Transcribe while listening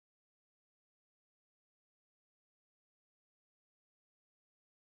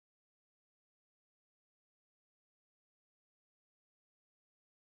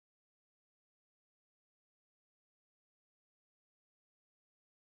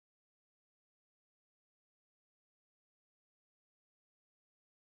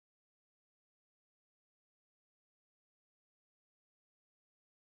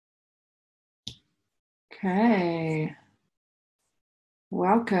Okay,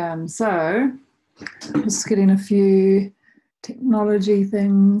 welcome. So, just getting a few technology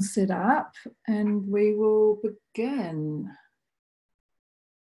things set up and we will begin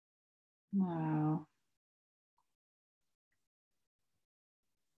now.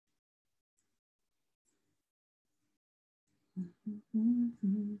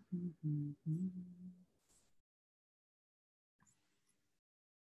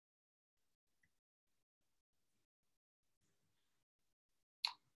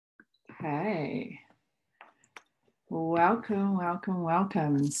 Okay, welcome.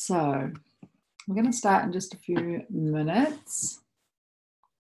 So, we're going to start in just a few minutes.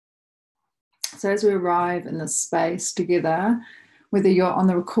 So as we arrive in this space together, whether you're on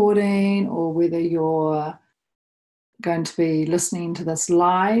the recording or whether you're going to be listening to this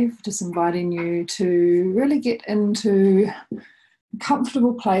live, just inviting you to really get into a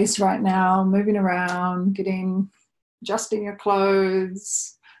comfortable place right now, moving around, adjusting your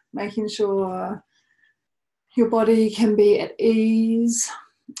clothes, making sure your body can be at ease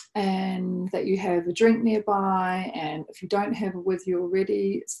and that you have a drink nearby. And if you don't have it with you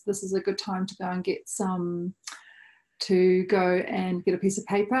already, this is a good time to go and get a piece of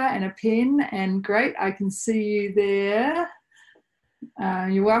paper and a pen. And great, I can see you there.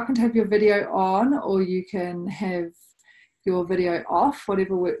 You're welcome to have your video on, or you can have your video off,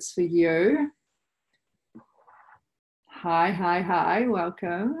 whatever works for you. Hi,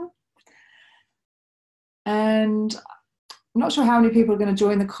 welcome. And I'm not sure how many people are going to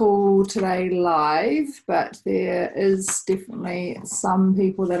join the call today live, but there is definitely some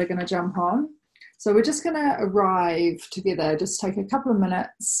people that are going to jump on. So we're just going to arrive together, just take a couple of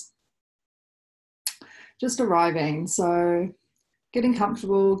minutes, just arriving. So getting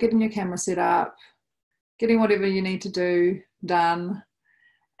comfortable, getting your camera set up, getting whatever you need to do done,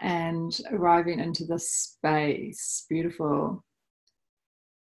 and arriving into this space. Beautiful.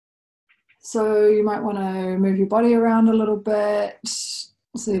 So you might want to move your body around a little bit,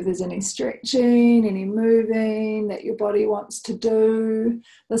 see if there's any stretching, any moving that your body wants to do.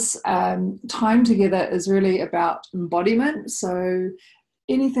 This time together is really about embodiment. So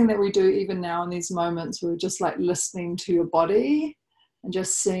anything that we do, even now in these moments, we're just like listening to your body and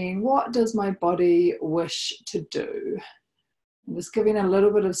just seeing, what does my body wish to do? And just giving a little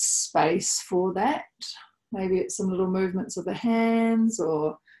bit of space for that. Maybe it's some little movements of the hands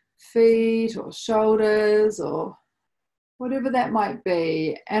or feet or shoulders or whatever that might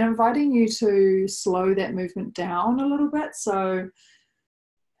be, and inviting you to slow that movement down a little bit, so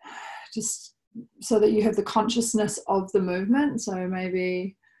just so that you have the consciousness of the movement. So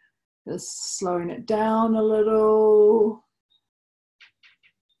maybe just slowing it down a little,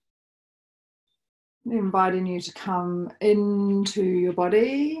 inviting you to come into your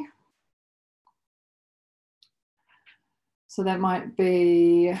body. So that might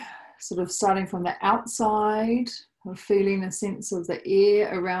be sort of starting from the outside, of feeling a sense of the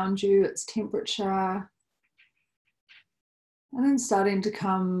air around you, its temperature, and then starting to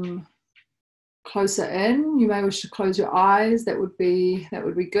come closer in. You may wish to close your eyes. That would be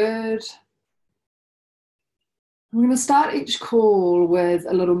good. We're going to start each call with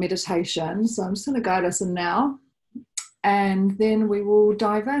a little meditation. So I'm just going to guide us in now, and then we will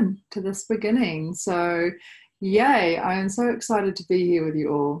dive in to this beginning. So yay, I am so excited to be here with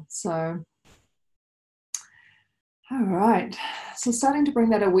you all. So, all right. So starting to bring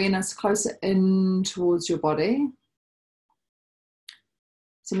that awareness closer in towards your body.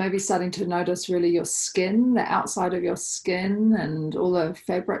 So maybe starting to notice really your skin, the outside of your skin and all the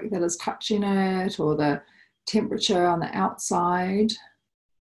fabric that is touching it, or the temperature on the outside.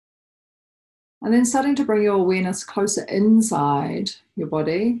 And then starting to bring your awareness closer inside your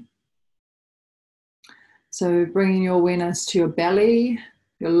body. So bringing your awareness to your belly,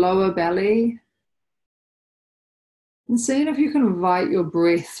 your lower belly, and seeing if you can invite your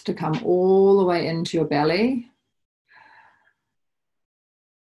breath to come all the way into your belly.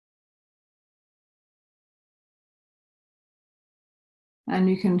 And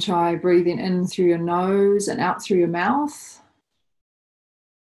you can try breathing in through your nose and out through your mouth.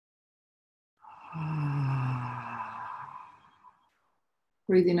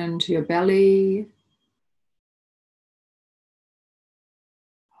 Breathing into your belly.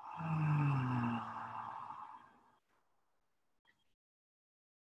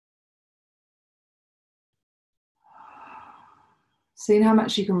 Seeing how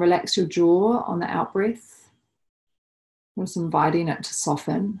much you can relax your jaw on the out breath. Just inviting it to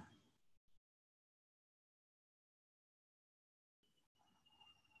soften.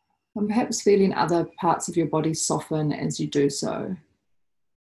 And perhaps feeling other parts of your body soften as you do so.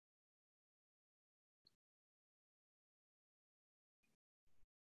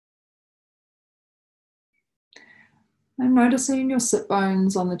 And noticing your sit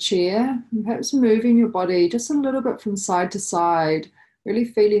bones on the chair, and perhaps moving your body just a little bit from side to side, really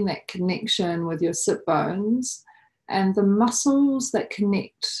feeling that connection with your sit bones and the muscles that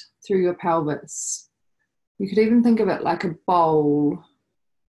connect through your pelvis. You could even think of it like a bowl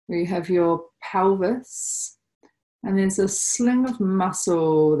where you have your pelvis and there's a sling of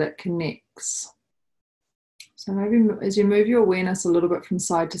muscle that connects. So maybe as you move your awareness a little bit from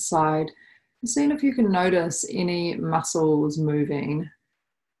side to side, seeing if you can notice any muscles moving.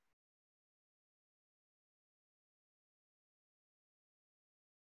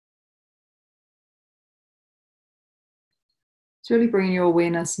 It's really bringing your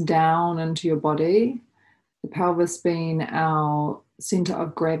awareness down into your body, the pelvis being our center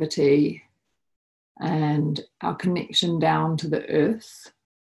of gravity and our connection down to the earth.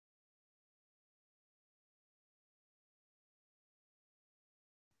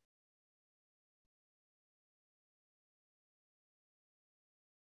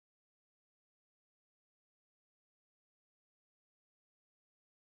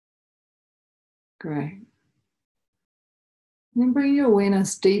 Great. And then bring your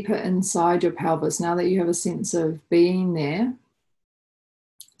awareness deeper inside your pelvis now that you have a sense of being there.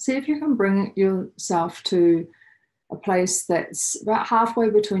 See if you can bring yourself to a place that's about halfway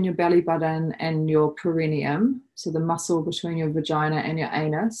between your belly button and your perineum, so the muscle between your vagina and your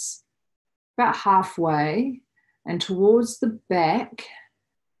anus, about halfway, and towards the back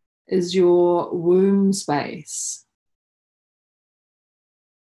is your womb space.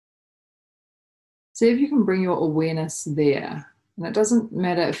 See if you can bring your awareness there. And it doesn't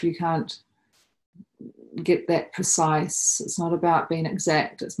matter if you can't get that precise. It's not about being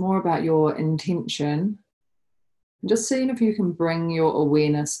exact. It's more about your intention. And just seeing if you can bring your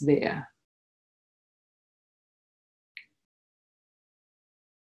awareness there.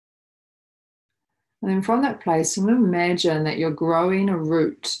 And then from that place, I'm going to imagine that you're growing a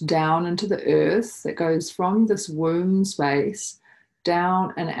root down into the earth that goes from this womb space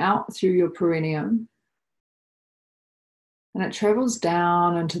down and out through your perineum. And it travels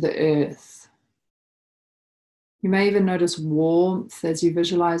down into the earth. You may even notice warmth as you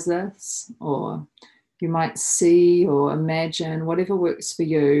visualize this, or you might see or imagine whatever works for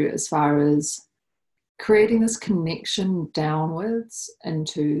you as far as creating this connection downwards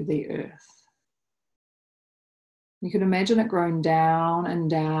into the earth. You can imagine it growing down and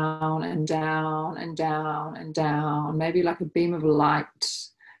down and down and down and down, maybe like a beam of light,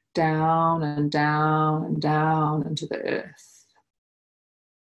 down and down and down into the earth.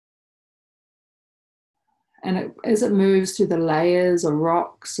 And as it moves through the layers of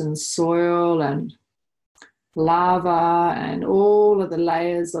rocks and soil and lava and all of the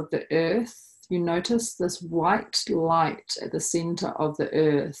layers of the earth, you notice this white light at the center of the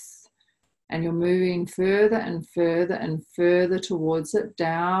earth. And you're moving further and further and further towards it,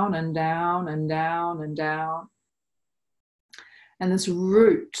 down and down and down and down. And this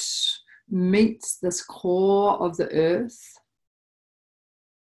root meets this core of the earth.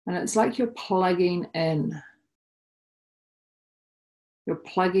 And it's like you're plugging in. You're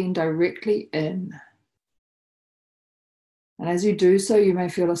plugging directly in. And as you do so, you may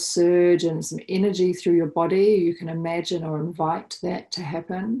feel a surge and some energy through your body. You can imagine or invite that to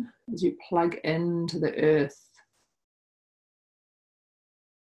happen as you plug into the earth.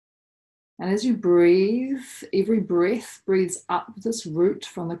 And as you breathe, every breath breathes up this root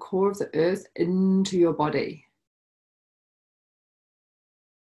from the core of the earth into your body.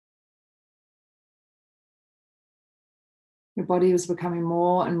 Your body is becoming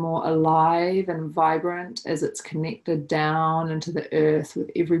more and more alive and vibrant as it's connected down into the earth with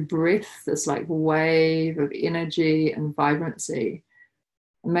every breath, this like wave of energy and vibrancy.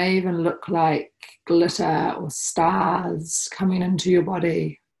 It may even look like glitter or stars coming into your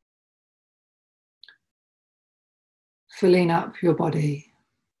body, filling up your body.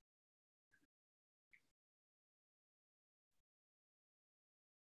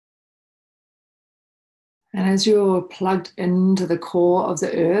 And as you're plugged into the core of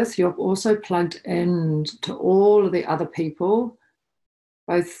the earth, you're also plugged in to all of the other people,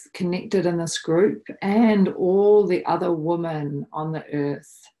 both connected in this group and all the other women on the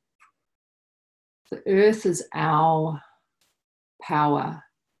earth. The earth is our power.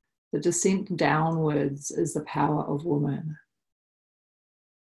 The descent downwards is the power of woman.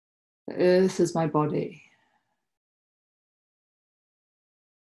 The earth is my body.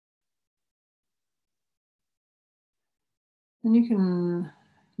 And you can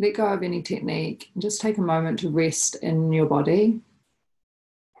let go of any technique and just take a moment to rest in your body.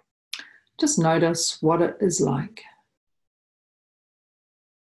 Just notice what it is like.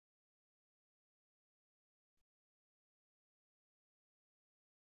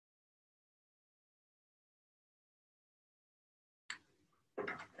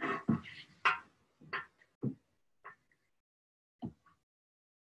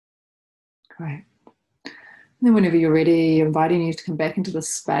 Great. And then whenever you're ready, inviting you to come back into the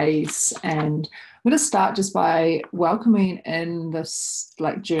space. And I'm going to start just by welcoming in this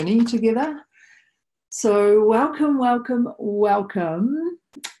like journey together. So welcome, welcome, welcome.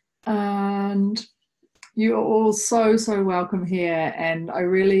 And you are all so, so welcome here. And I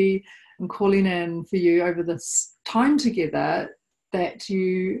really am calling in for you over this time together that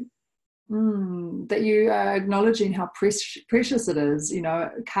you are acknowledging how precious it is, you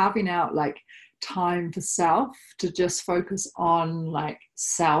know, carving out like time for self to just focus on like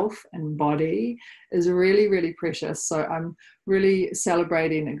self and body is really, really precious. So I'm really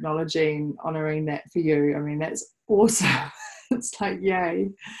celebrating, acknowledging, honoring that for you. I mean, that's awesome. It's like,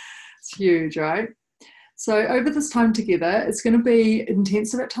 yay. It's huge, right? So over this time together, it's going to be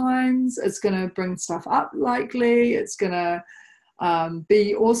intensive at times. It's going to bring stuff up likely. It's going to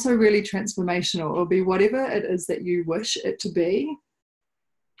be also really transformational. It'll be whatever it is that you wish it to be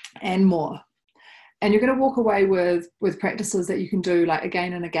and more. And you're going to walk away with practices that you can do like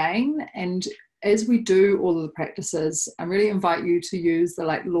again and again. And as we do all of the practices, I really invite you to use the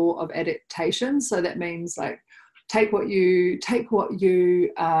like law of adaptation. So that means like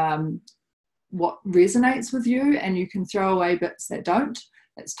what resonates with you, and you can throw away bits that don't.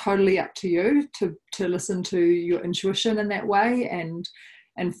 It's totally up to you to listen to your intuition in that way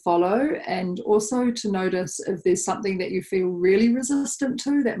and follow, and also to notice if there's something that you feel really resistant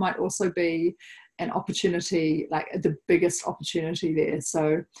to. That might also be an opportunity, like the biggest opportunity there.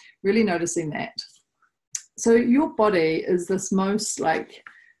 So really noticing that. So your body is this most like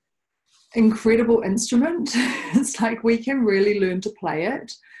incredible instrument. It's like we can really learn to play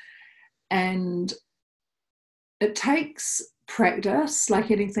it, and it takes practice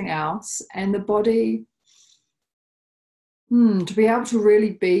like anything else. And the body, to be able to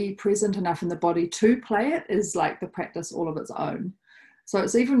really be present enough in the body to play it is like the practice all of its own. So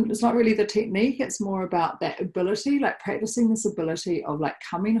it's not really the technique, it's more about that ability, like practicing this ability of like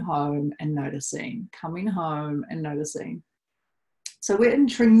coming home and noticing. So we're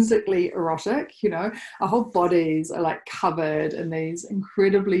intrinsically erotic, you know, our whole bodies are like covered in these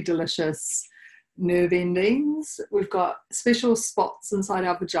incredibly delicious nerve endings. We've got special spots inside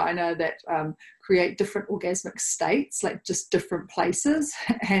our vagina that create different orgasmic states, like just different places.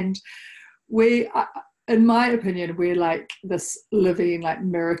 And in my opinion, we're like this living like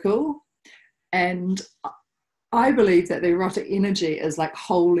miracle. And I believe that the erotic energy is like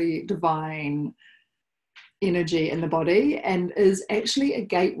holy, divine energy in the body, and is actually a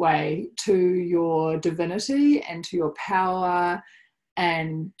gateway to your divinity and to your power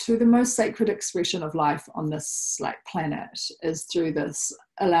and to the most sacred expression of life on this like planet, is through this,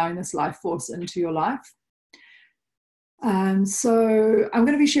 allowing this life force into your life. So I'm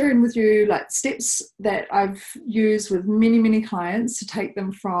going to be sharing with you like steps that I've used with many, many clients to take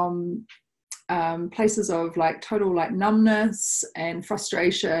them from places of like total like numbness and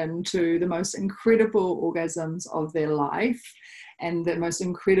frustration to the most incredible orgasms of their life and the most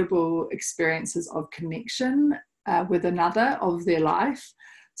incredible experiences of connection with another of their life.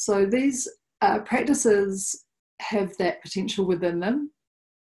 So these practices have that potential within them.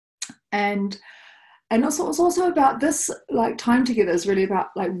 And also, it's also about this like time together is really about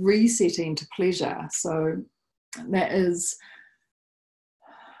like resetting to pleasure. So that is,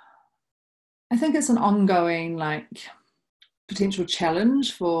 I think it's an ongoing like potential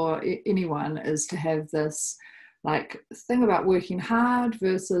challenge for anyone, is to have this like thing about working hard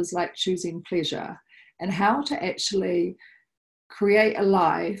versus like choosing pleasure, and how to actually create a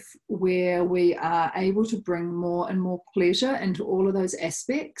life where we are able to bring more and more pleasure into all of those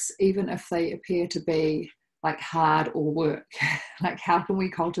aspects, even if they appear to be like hard or work. Like how can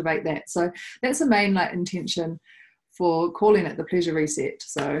we cultivate that? So that's the main like intention for calling it the pleasure reset.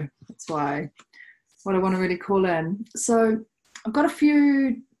 So that's what I want to really call in. So I've got a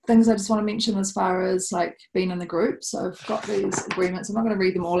few things I just want to mention as far as like being in the group. So I've got these agreements. I'm not going to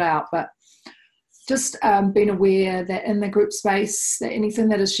read them all out, but just being aware that in the group space that anything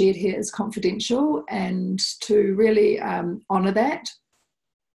that is shared here is confidential, and to really honor that,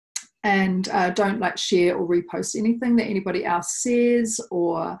 and don't like share or repost anything that anybody else says.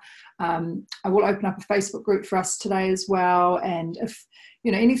 Or I will open up a Facebook group for us today as well, and if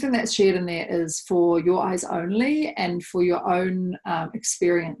you know anything that's shared in there is for your eyes only and for your own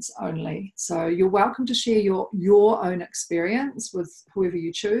experience only. So you're welcome to share your own experience with whoever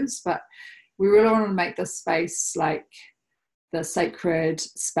you choose, but we really want to make this space like the sacred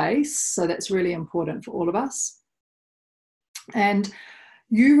space. So that's really important for all of us. And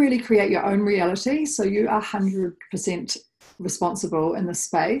you really create your own reality. So you are 100% responsible in this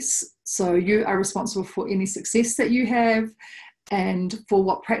space. So you are responsible for any success that you have, and for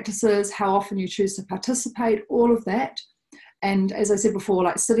what practices, how often you choose to participate, all of that. And as I said before,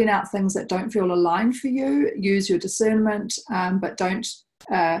 like sitting out things that don't feel aligned for you, use your discernment, but don't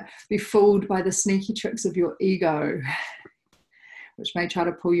be fooled by the sneaky tricks of your ego, which may try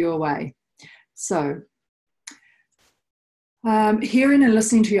to pull you away. So hearing and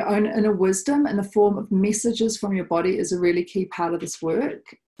listening to your own inner wisdom in the form of messages from your body is a really key part of this work.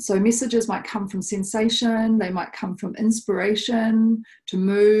 So messages might come from sensation, they might come from inspiration to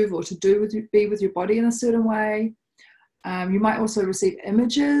move or to be with your body in a certain way. You might also receive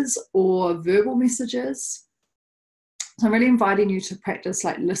images or verbal messages. So I'm really inviting you to practice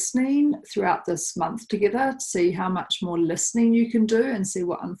like listening throughout this month together to see how much more listening you can do and see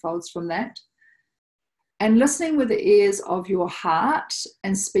what unfolds from that. And listening with the ears of your heart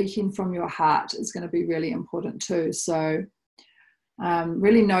and speaking from your heart is going to be really important too. So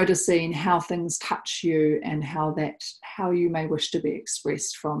really noticing how things touch you and how you may wish to be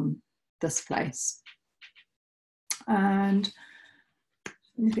expressed from this place. And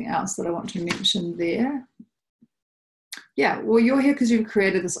anything else that I want to mention there? Yeah, well, you're here because you've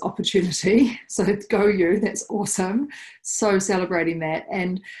created this opportunity. So go you, that's awesome. So celebrating that.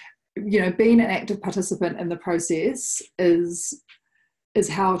 And you know, being an active participant in the process is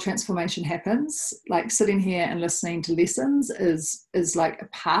how transformation happens. Like sitting here and listening to lessons is like a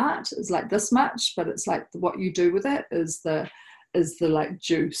part, is like this much, but it's like what you do with it is the like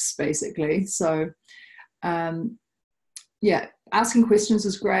juice basically. So yeah, asking questions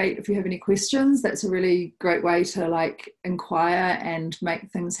is great. If you have any questions, that's a really great way to like inquire and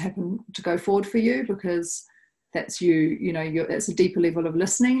make things happen to go forward for you, because that's that's a deeper level of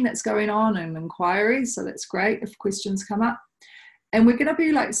listening that's going on and inquiry. So that's great if questions come up. And we're going to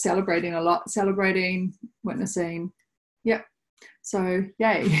be like celebrating a lot, witnessing. Yep. So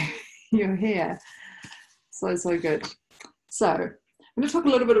yay, you're here. So good. So I'm going to talk a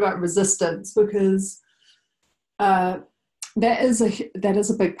little bit about resistance, because that is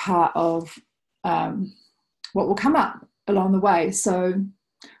a big part of what will come up along the way. So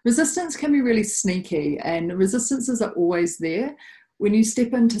resistance can be really sneaky, and resistances are always there. When you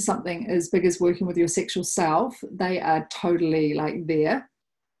step into something as big as working with your sexual self, they are totally like there.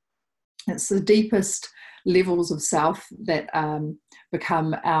 It's the deepest levels of self that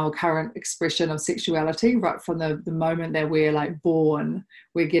become our current expression of sexuality. Right from the moment that we're like born,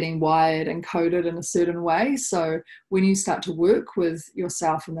 we're getting wired and coded in a certain way. So when you start to work with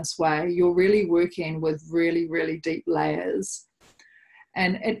yourself in this way, you're really working with really, really deep layers.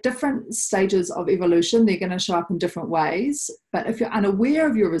 And at different stages of evolution, they're going to show up in different ways. But if you're unaware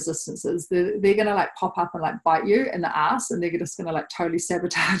of your resistances, they're going to like pop up and like bite you in the ass, and they're just going to like totally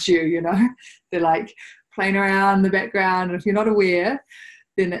sabotage you, you know. They're like playing around in the background. And if you're not aware,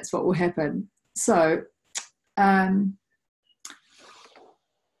 then that's what will happen. So,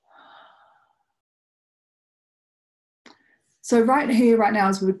 so right here, right now,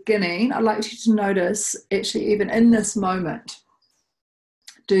 as we're beginning, I'd like you to notice, actually, even in this moment,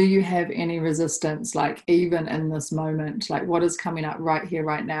 do you have any resistance, like even in this moment, like what is coming up right here,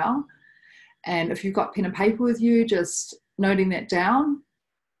 right now? And if you've got pen and paper with you, just noting that down.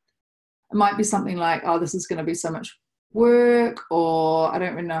 It might be something like, oh, this is going to be so much work, or I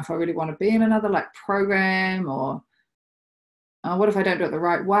don't really know if I really want to be in another like program, or what if I don't do it the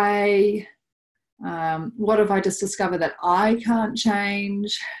right way? What if I just discover that I can't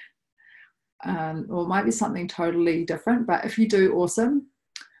change? Or it might be something totally different, but if you do, awesome.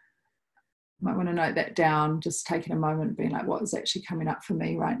 Might want to note that down, just taking a moment being like, what is actually coming up for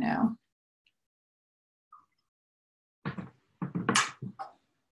me right now?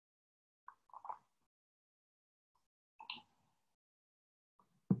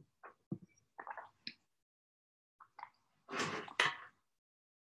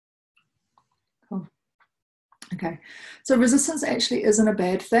 Cool. Okay, so resistance actually isn't a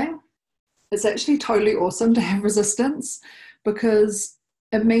bad thing. It's actually totally awesome to have resistance, because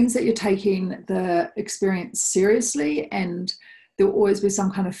it means that you're taking the experience seriously, and there'll always be some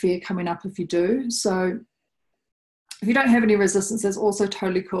kind of fear coming up if you do. So if you don't have any resistance, that's also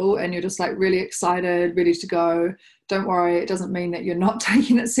totally cool, and you're just like really excited, ready to go. Don't worry, it doesn't mean that you're not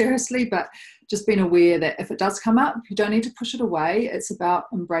taking it seriously, but just being aware that if it does come up, you don't need to push it away. It's about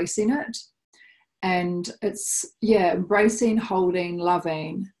embracing it. And it's, yeah, embracing, holding,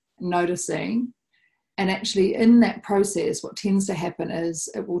 loving, noticing. And actually in that process, what tends to happen is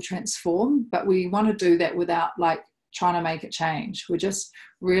it will transform, but we want to do that without like trying to make it change. We're just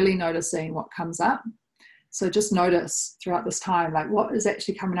really noticing what comes up. So just notice throughout this time, like what is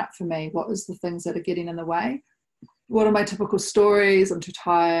actually coming up for me? What is the things that are getting in the way? What are my typical stories? I'm too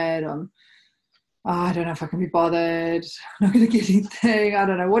tired. oh, I don't know if I can be bothered, I'm not going to get anything, I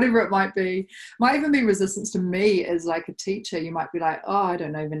don't know, whatever it might be. Might even be resistance to me as like a teacher. You might be like, oh, I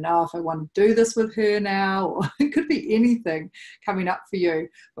don't even know if I want to do this with her now, or it could be anything coming up for you.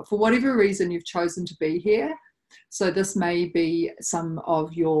 But for whatever reason, you've chosen to be here. So this may be some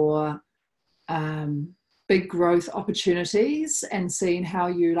of your big growth opportunities, and seeing how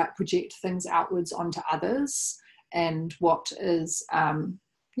you like project things outwards onto others, and what is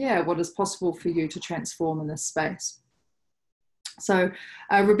what is possible for you to transform in this space. So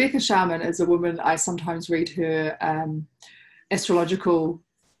Rebecca Sharman is a woman. I sometimes read her astrological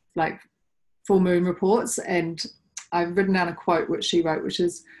like full moon reports, and I've written down a quote which she wrote, which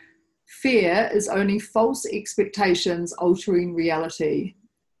is, fear is only false expectations altering reality.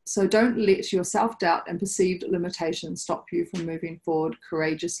 So don't let your self-doubt and perceived limitations stop you from moving forward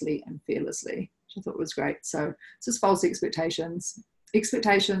courageously and fearlessly, which I thought was great. So it's just false expectations.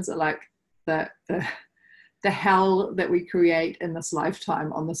 Expectations are like the hell that we create in this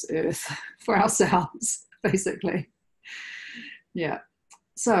lifetime on this earth for ourselves, basically. Yeah.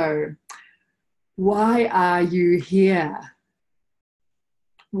 So why are you here?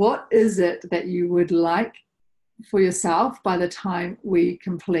 What is it that you would like for yourself by the time we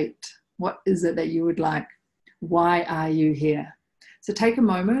complete? What is it that you would like? Why are you here? So take a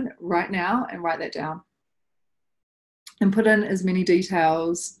moment right now and write that down, and put in as many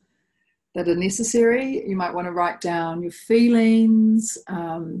details that are necessary. You might want to write down your feelings.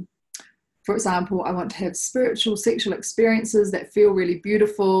 For example, I want to have spiritual sexual experiences that feel really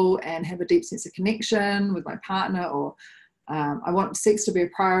beautiful and have a deep sense of connection with my partner, or I want sex to be a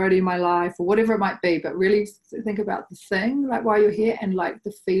priority in my life, or whatever it might be. But really think about the thing, like why you're here, and like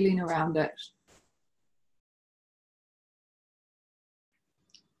the feeling around it.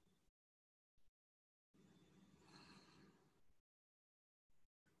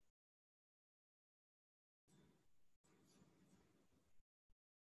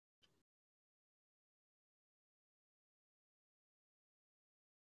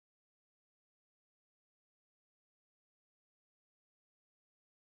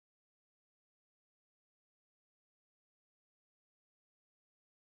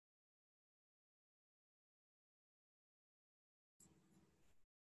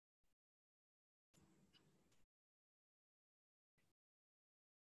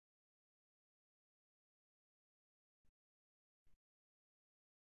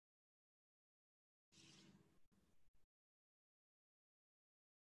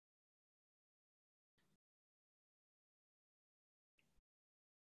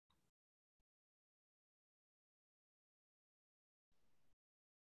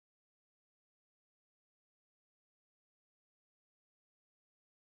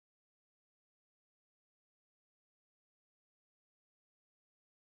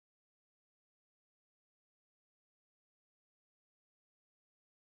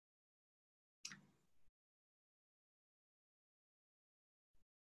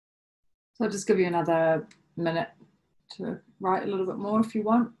 So I'll just give you another minute to write a little bit more if you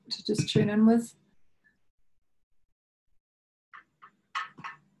want to just tune in with.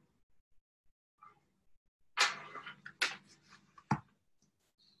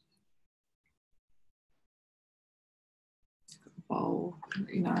 Bowl,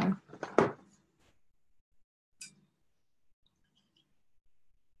 you know.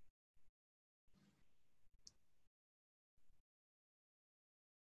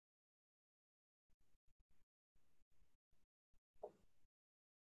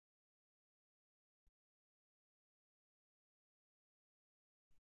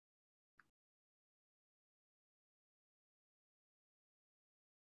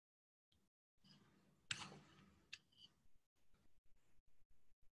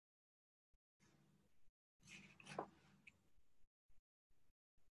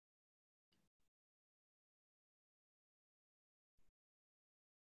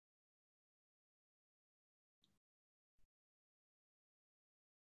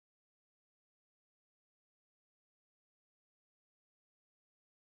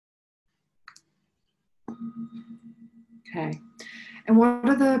 Okay. And what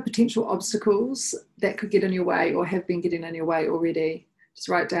are the potential obstacles that could get in your way or have been getting in your way already? Just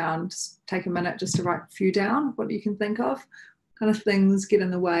write down, just take a minute just to write a few down, what you can think of. Kind of things get in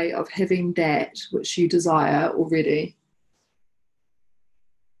the way of having that which you desire already.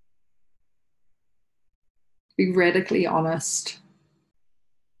 Be radically honest.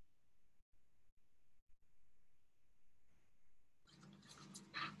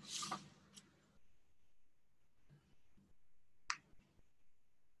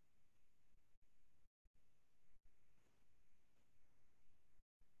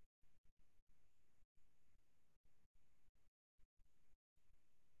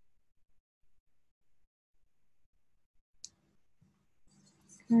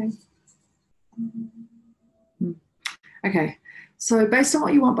 Okay. Okay, so based on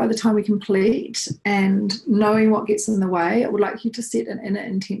what you want by the time we complete and knowing what gets in the way, I would like you to set an inner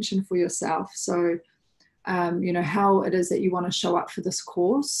intention for yourself. So, you know, how it is that you want to show up for this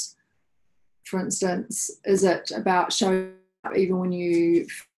course. For instance, is it about showing up even when you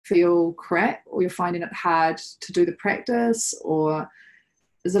feel crap or you're finding it hard to do the practice? Or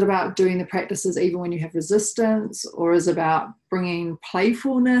is it about doing the practices even when you have resistance? Or is it about bringing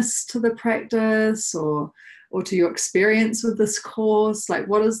playfulness to the practice or to your experience with this course? Like,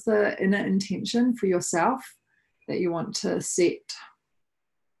 what is the inner intention for yourself that you want to set?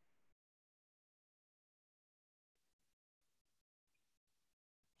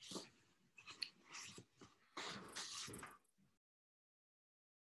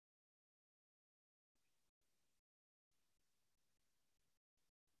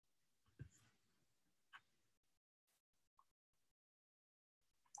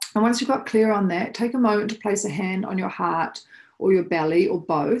 And once you've got clear on that, take a moment to place a hand on your heart or your belly or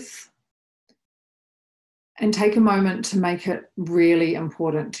both. And take a moment to make it really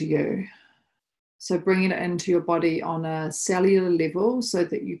important to you. So bringing it into your body on a cellular level so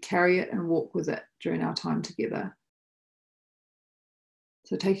that you carry it and walk with it during our time together.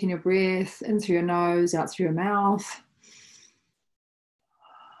 So taking your breath in through your nose, out through your mouth.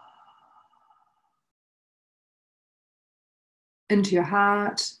 Into your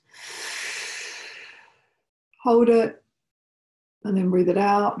heart. Hold it and then breathe it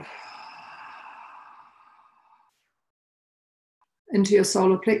out. Into your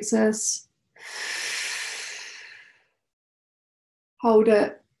solar plexus. Hold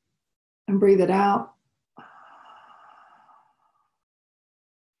it and breathe it out.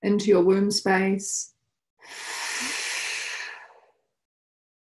 Into your womb space.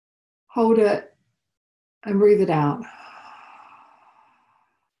 Hold it and breathe it out.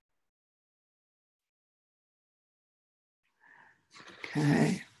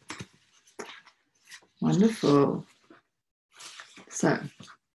 Okay. Wonderful. So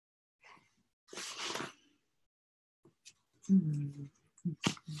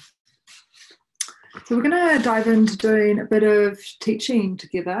we're going to dive into doing a bit of teaching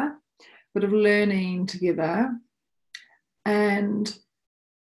together, a bit of learning together, and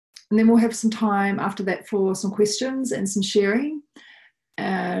then we'll have some time after that for some questions and some sharing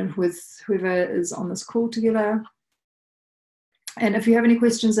and with whoever is on this call together. And if you have any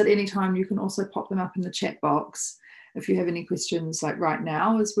questions at any time, you can also pop them up in the chat box. If you have any questions like right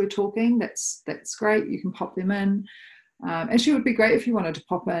now as we're talking, that's great. You can pop them in. Actually, it would be great if you wanted to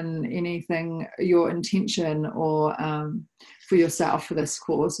pop in anything, your intention or for yourself for this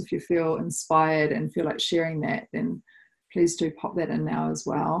course. If you feel inspired and feel like sharing that, then please do pop that in now as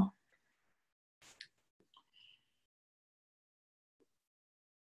well.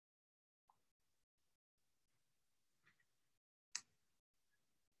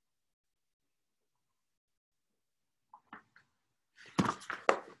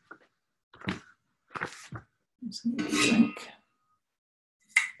 Drink.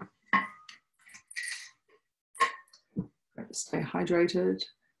 Stay hydrated.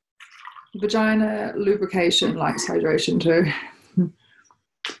 Vagina lubrication likes hydration too.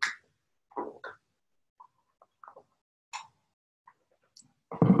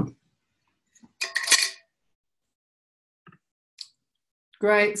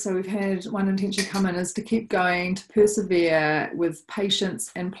 Great, so we've had one intention come in is to keep going, to persevere with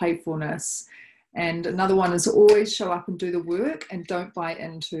patience and playfulness. And another one is to always show up and do the work and don't buy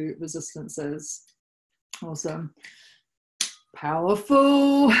into resistances. Awesome.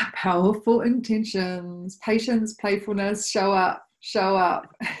 Powerful, powerful intentions. Patience, playfulness, show up, show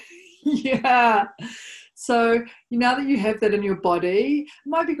up. Yeah. So now that you have that in your body, it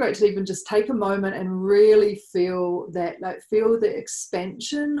might be great to even just take a moment and really feel that, like feel the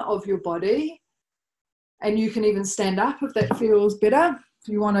expansion of your body. And you can even stand up if that feels better.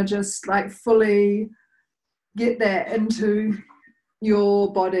 If you want to just like fully get that into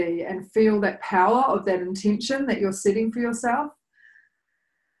your body and feel that power of that intention that you're setting for yourself.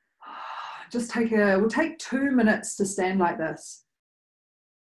 We'll take 2 minutes to stand like this.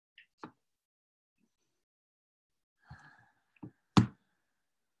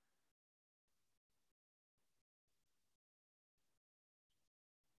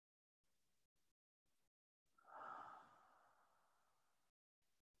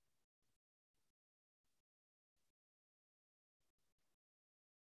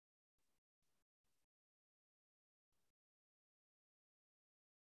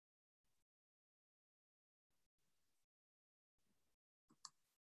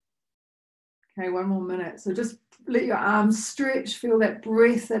 Okay, 1 more minute. So just let your arms stretch, feel that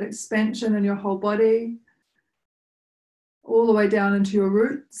breath, that expansion in your whole body, all the way down into your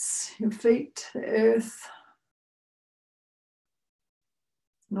roots, your feet, the earth,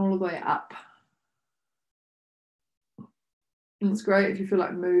 and all the way up. And it's great if you feel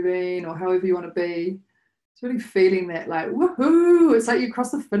like moving or however you want to be. It's really feeling that, like, woohoo! It's like you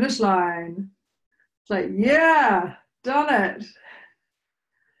cross the finish line. It's like, yeah, done it.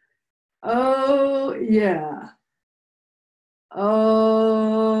 Oh, yeah.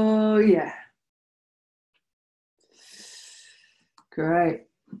 Oh, yeah. Great.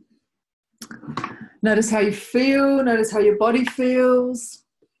 Notice how you feel. Notice how your body feels.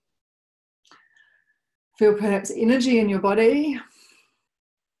 Feel perhaps energy in your body.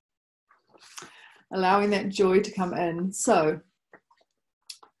 Allowing that joy to come in. So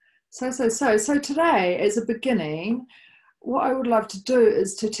today, as a beginning, what I would love to do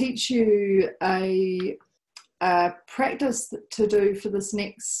is to teach you a practice to do for this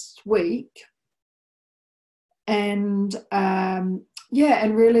next week, and yeah,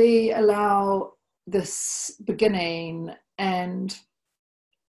 and really allow this beginning. And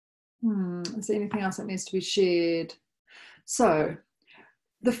is there anything else that needs to be shared? So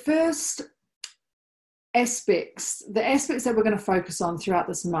the first aspects that we're going to focus on throughout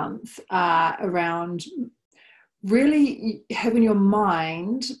this month are around really having your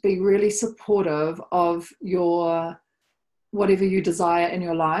mind be really supportive of your whatever you desire in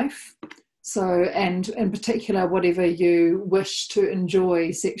your life. So, and in particular, whatever you wish to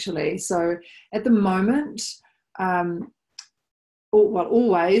enjoy sexually. So at the moment,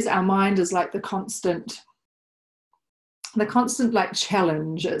 always our mind is like the constant like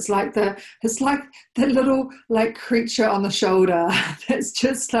challenge. It's like the little like creature on the shoulder that's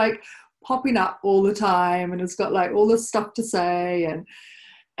just like popping up all the time, and it's got like all this stuff to say,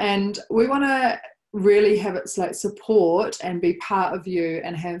 and we want to really have its like support and be part of you,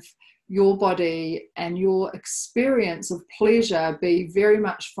 and have your body and your experience of pleasure be very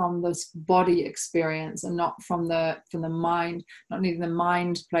much from this body experience, and not from the mind, not needing the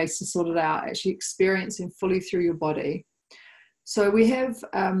mind place to sort it out, actually experiencing fully through your body. So we have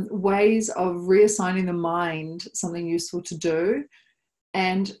ways of reassigning the mind something useful to do.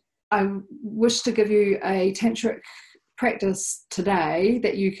 And I wish to give you a tantric practice today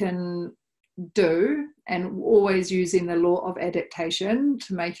that you can do, and always using the law of adaptation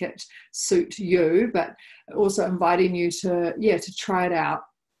to make it suit you, but also inviting you to try it out.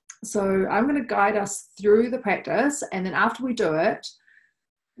 So I'm going to guide us through the practice, and then after we do it,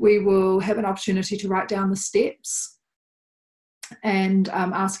 we will have an opportunity to write down the steps and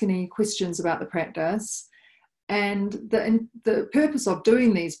ask any questions about the practice. And the purpose of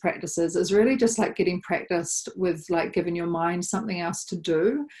doing these practices is really just like getting practiced with like giving your mind something else to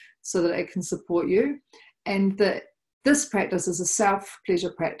do so that it can support you. And that this practice is a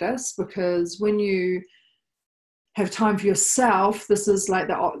self-pleasure practice, because when you have time for yourself, this is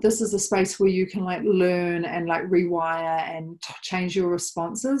the space where you can like learn and like rewire and change your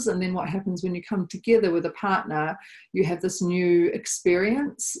responses. And then what happens when you come together with a partner, you have this new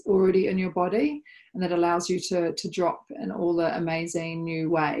experience already in your body, and that allows you to drop in all the amazing new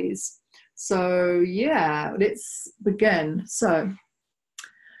ways. So yeah, let's begin. So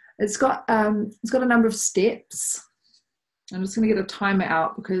it's got a number of steps. I'm just going to get a timer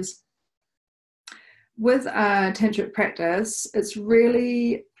out, because with a tantric practice, it's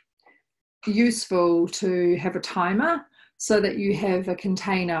really useful to have a timer so that you have a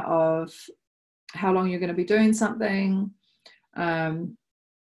container of how long you're going to be doing something. And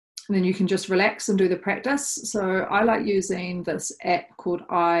then you can just relax and do the practice. So I like using this app called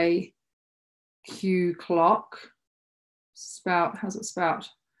IQ Clock. How's it spelled?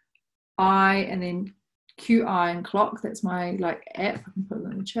 I and then QI and clock. That's my like app. I can put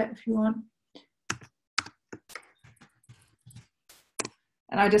it in the chat if you want.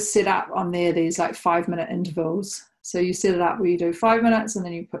 And I just set up on there these like 5-minute intervals. So you set it up where you do 5 minutes, and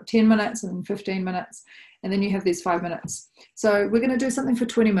then you put 10 minutes and then 15 minutes. And then you have these 5 minutes. So we're going to do something for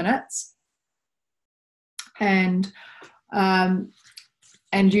 20 minutes. And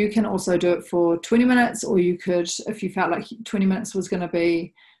you can also do it for 20 minutes, or you could, if you felt like 20 minutes was going to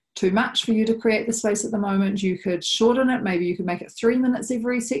be too much for you to create the space at the moment, you could shorten it. Maybe you could make it 3 minutes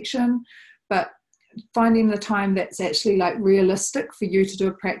every section. But finding the time that's actually like realistic for you to do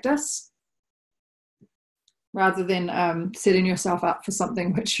a practice, rather than setting yourself up for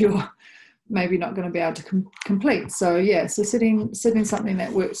something which you're maybe not going to be able to complete. So yeah, so setting something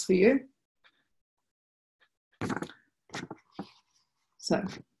that works for you. So,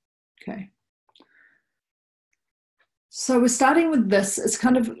 okay. So we're starting with this. It's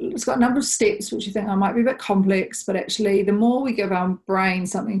got a number of steps which you think I might be a bit complex, but actually the more we give our brain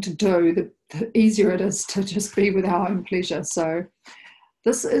something to do, the easier it is to just be with our own pleasure. So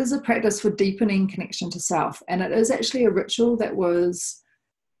this is a practice for deepening connection to self, and it is actually a ritual that was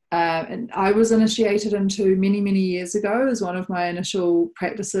and I was initiated into many, many years ago as one of my initial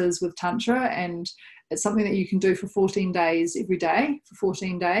practices with Tantra. And it's something that you can do for 14 days every day for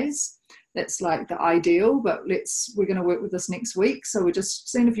 14 days. That's like the ideal, but we're going to work with this next week. So we're just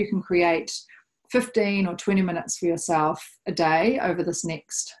seeing if you can create 15 or 20 minutes for yourself a day over this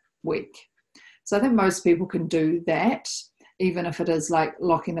next week. So I think most people can do that, even if it is like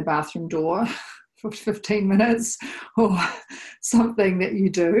locking the bathroom door for 15 minutes or something that you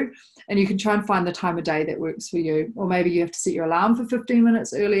do. And you can try and find the time of day that works for you. Or maybe you have to set your alarm for 15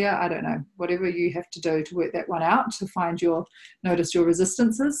 minutes earlier. I don't know, whatever you have to do to work that one out to notice your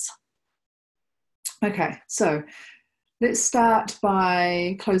resistances. Okay, so let's start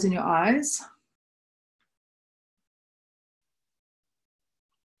by closing your eyes.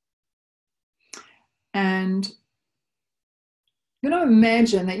 And you're going to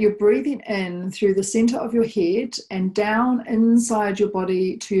imagine that you're breathing in through the center of your head and down inside your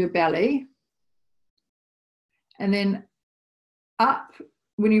body to your belly. And then up,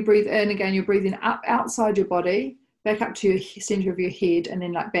 when you breathe in again, you're breathing up outside your body, back up to your center of your head, and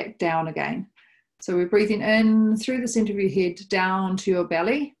then like back down again. So we're breathing in through the center of your head down to your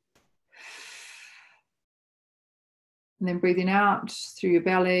belly. And then breathing out through your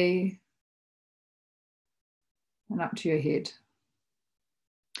belly and up to your head.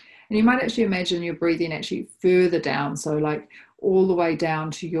 And you might actually imagine you're breathing actually further down, so like all the way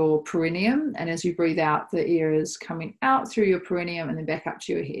down to your perineum. And as you breathe out, the air is coming out through your perineum and then back up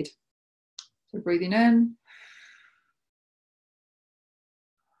to your head. So breathing in.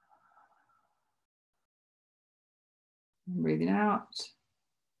 And breathing out.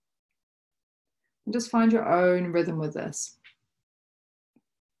 And just find your own rhythm with this.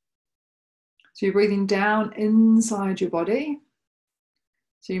 So you're breathing down inside your body.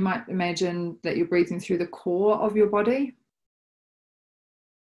 So you might imagine that you're breathing through the core of your body.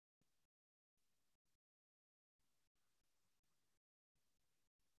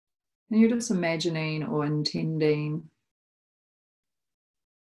 And you're just imagining or intending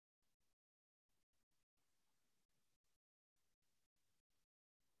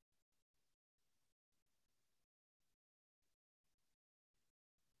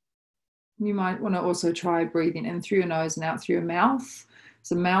you might want to also try breathing in through your nose and out through your mouth.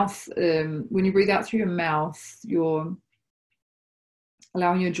 So when you breathe out through your mouth, you're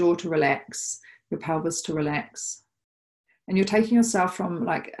allowing your jaw to relax, your pelvis to relax. And you're taking yourself from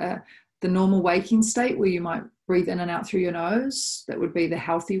like the normal waking state where you might breathe in and out through your nose. That would be the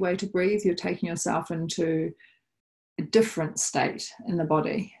healthy way to breathe. You're taking yourself into a different state in the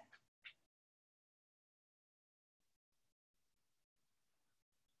body.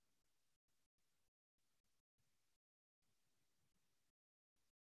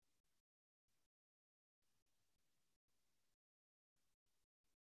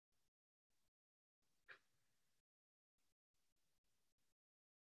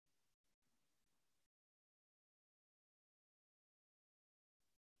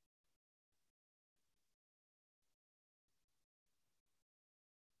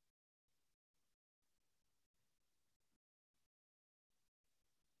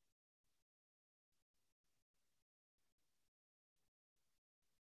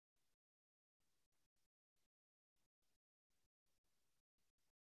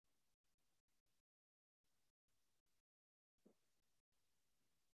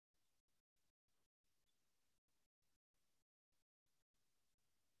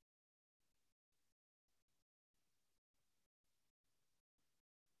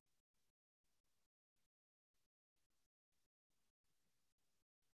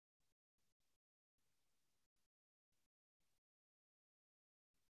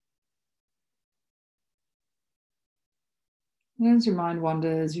 And as your mind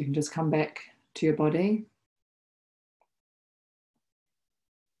wanders, you can just come back to your body.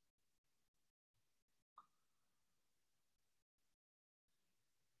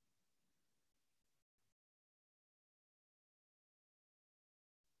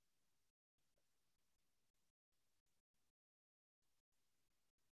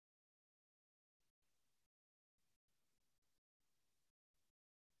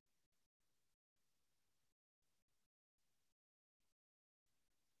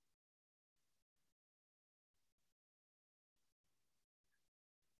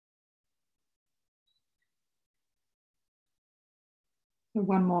 For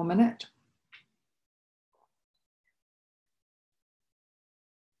one more minute.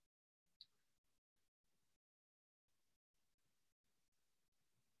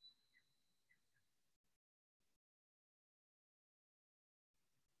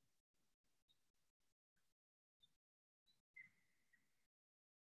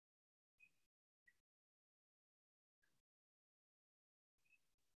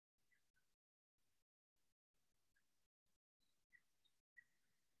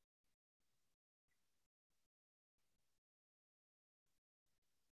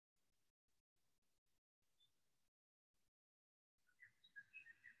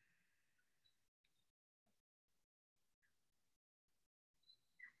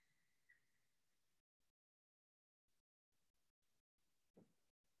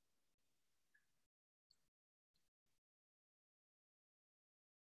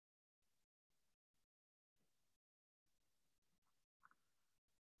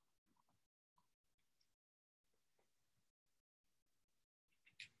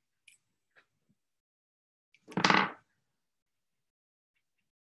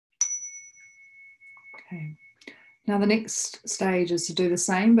 Okay. Now the next stage is to do the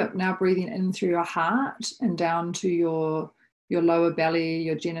same, but now breathing in through your heart and down to your lower belly,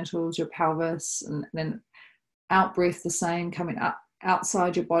 your genitals, your pelvis, and then out breath the same, coming up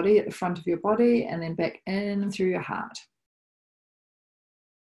outside your body at the front of your body, and then back in through your heart.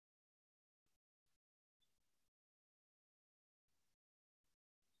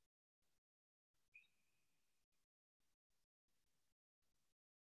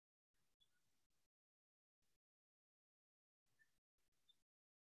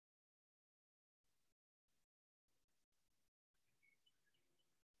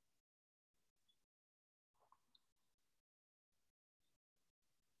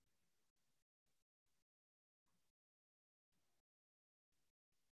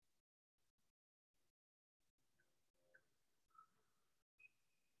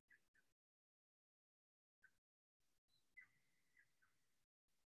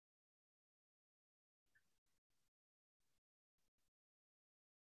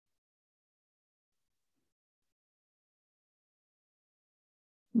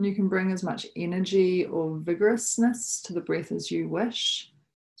 And you can bring as much energy or vigorousness to the breath as you wish.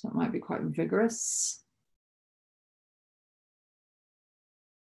 So it might be quite vigorous.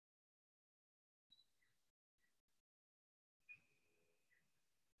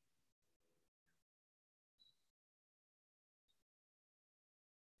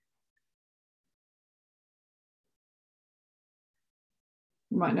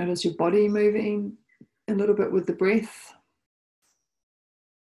 You might notice your body moving a little bit with the breath.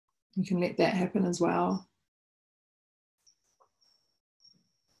 You can let that happen as well.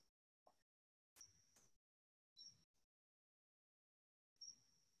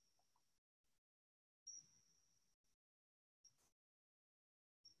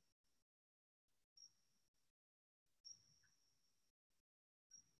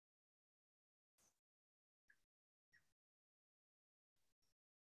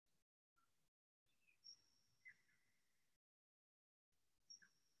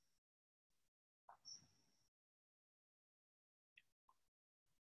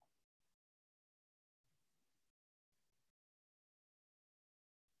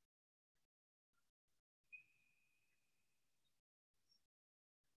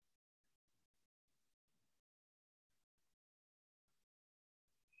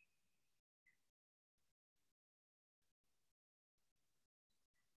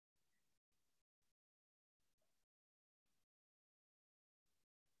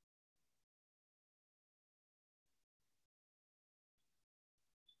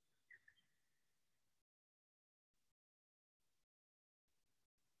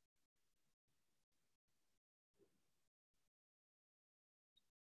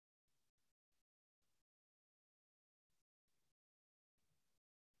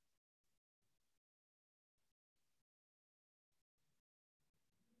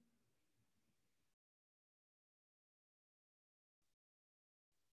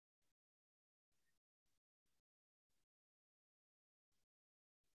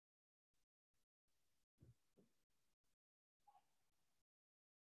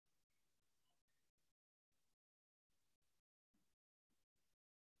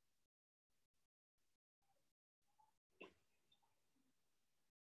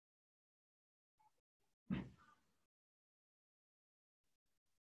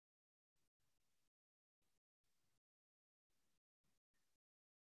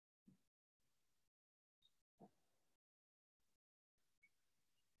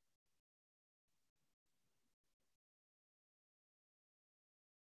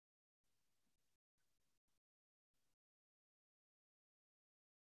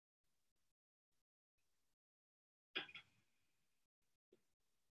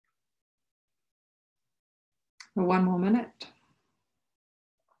 For 1 more minute.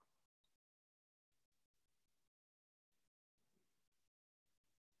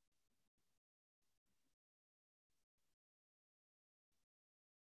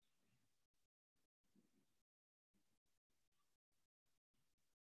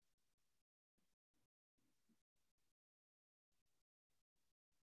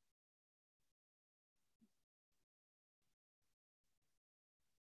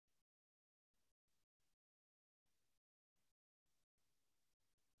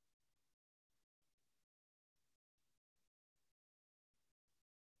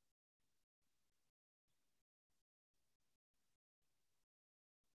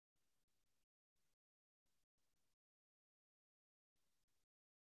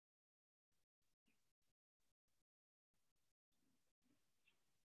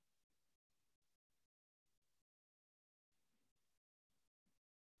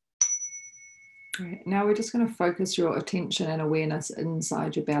 Great. Now we're just going to focus your attention and awareness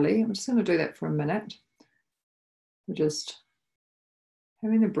inside your belly. I'm just going to do that for a minute. We're just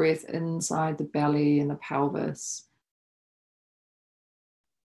having the breath inside the belly and the pelvis.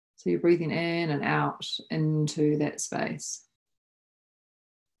 So you're breathing in and out into that space.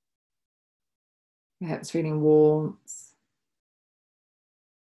 Perhaps feeling warmth.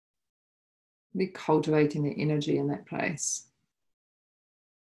 Be cultivating the energy in that place.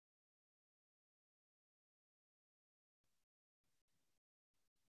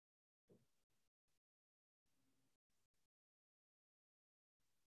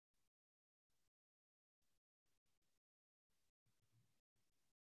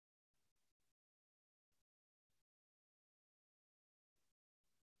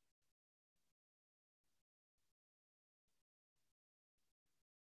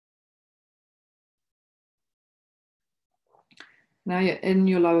 Now you're in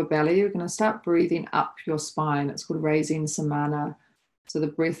your lower belly, you're going to start breathing up your spine. It's called raising samana. So the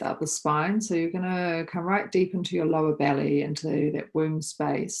breath up the spine. So you're going to come right deep into your lower belly, into that womb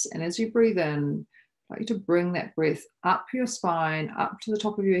space. And as you breathe in, I'd like you to bring that breath up your spine, up to the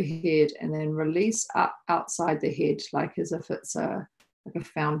top of your head, and then release up outside the head, like as if it's like a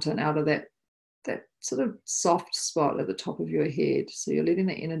fountain out of that sort of soft spot at the top of your head. So you're letting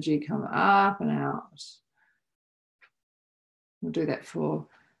the energy come up and out. We'll do that for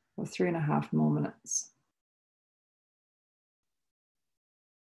 3.5 more minutes.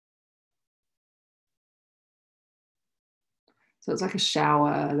 So it's like a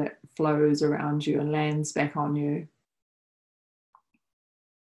shower that flows around you and lands back on you.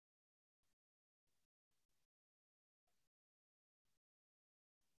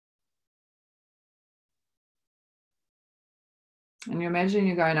 And you imagine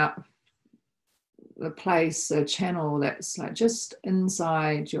you're going up the place, a channel that's like just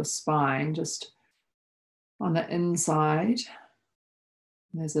inside your spine, just on the inside.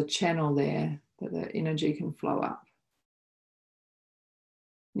 There's a channel there that the energy can flow up.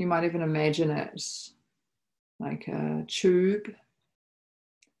 You might even imagine it like a tube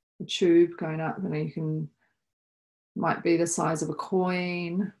going up, and you can, might be the size of a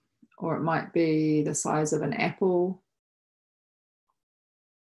coin, or it might be the size of an apple.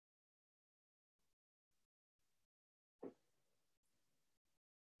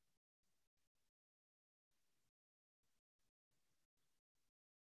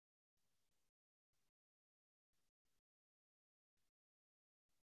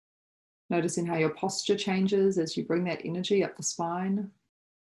 Noticing how your posture changes as you bring that energy up the spine.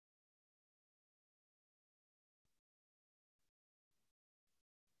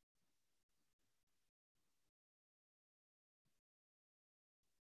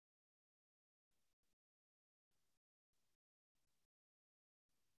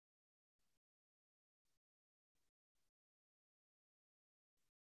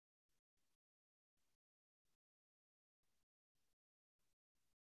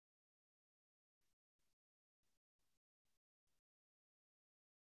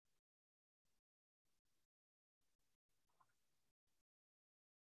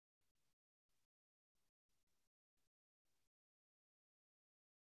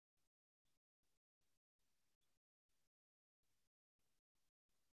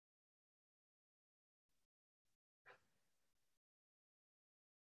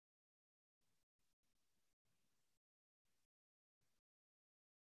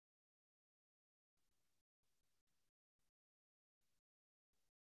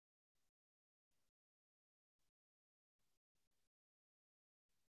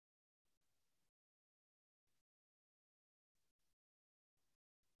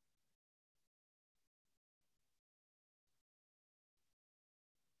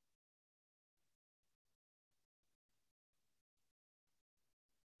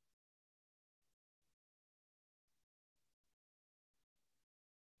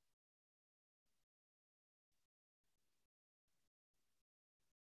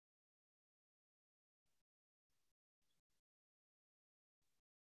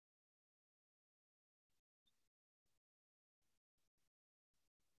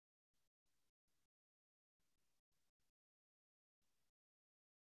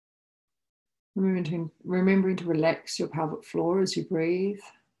 Remembering to relax your pelvic floor as you breathe,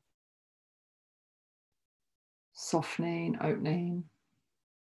 softening, opening.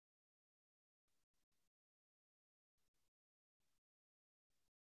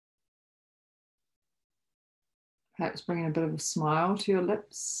 Perhaps bringing a bit of a smile to your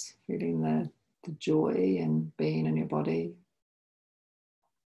lips, feeling the joy and being in your body,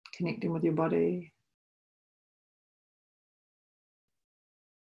 connecting with your body.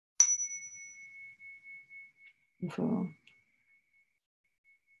 Beautiful.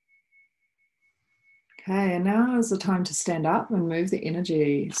 Okay, and now is the time to stand up and move the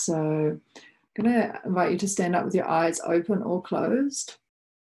energy. So I'm going to invite you to stand up with your eyes open or closed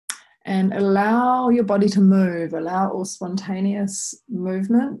and allow your body to move. Allow all spontaneous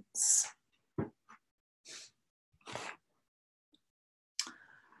movements.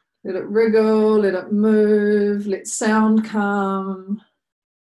 Let it wriggle, let it move, let sound come.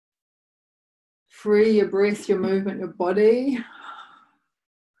 Free your breath, your movement, your body.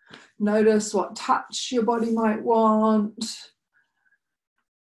 Notice what touch your body might want.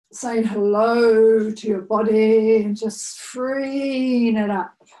 Saying hello to your body and just freeing it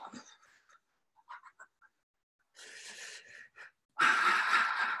up.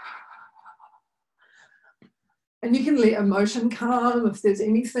 And you can let emotion come if there's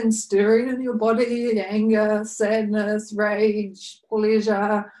anything stirring in your body, anger, sadness, rage,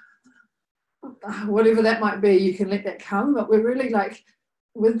 pleasure, whatever that might be, you can let that come. But we're really like,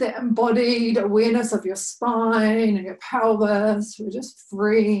 with that embodied awareness of your spine and your pelvis, we're just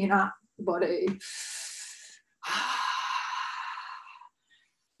freeing up the body.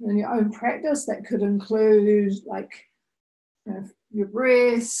 In your own practice, that could include like, you know, your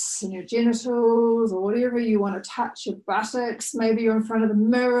breasts and your genitals, or whatever you want to touch, your buttocks, maybe you're in front of the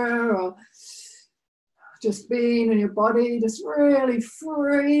mirror, or just being in your body, just really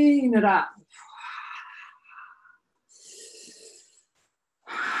freeing it up.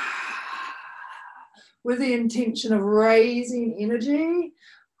 With the intention of raising energy,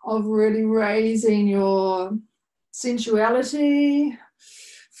 of really raising your sensuality,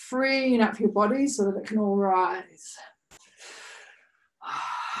 freeing up your body so that it can all rise.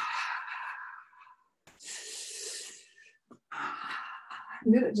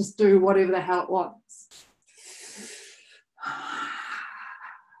 Let it just do whatever the hell it wants.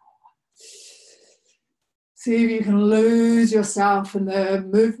 See if you can lose yourself in the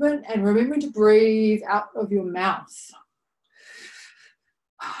movement, and remember to breathe out of your mouth.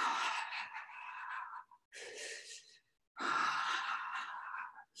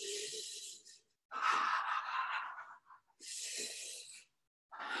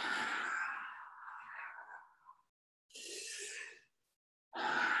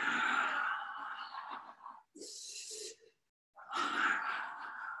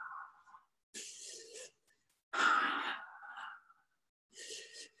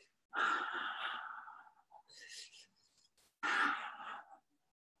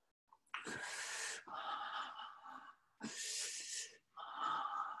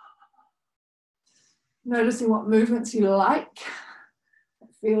 Noticing what movements you like. It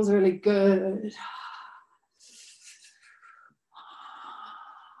feels really good.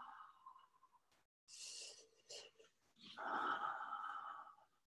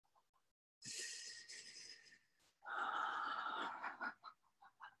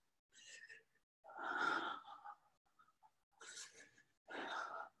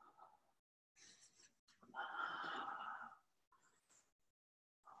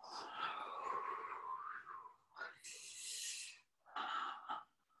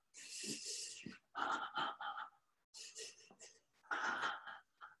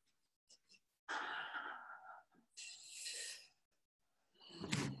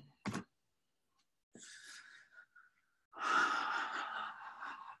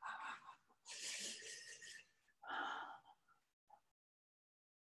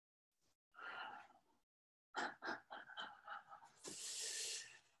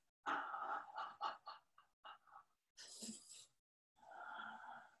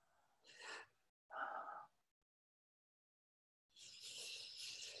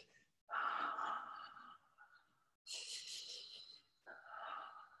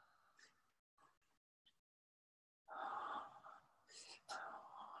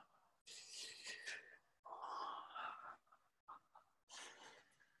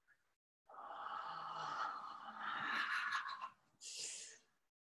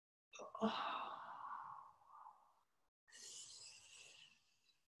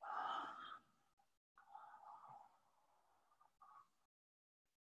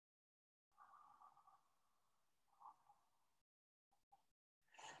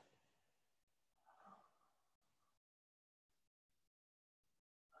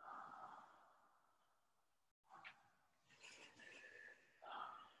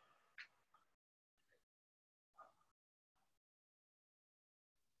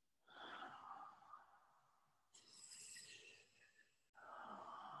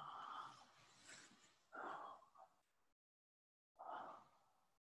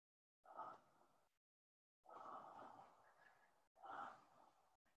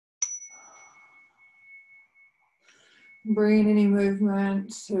 Bring any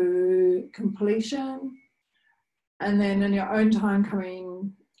movement to completion, and then in your own time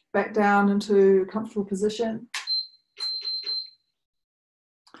coming back down into a comfortable position.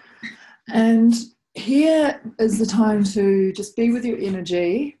 And here is the time to just be with your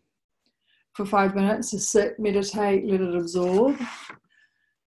energy for 5 minutes, to sit, meditate, let it absorb.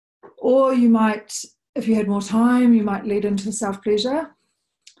 Or you might, if you had more time, you might lead into self-pleasure.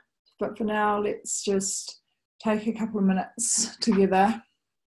 But for now, let's just take a couple of minutes together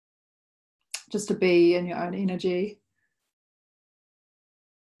just to be in your own energy.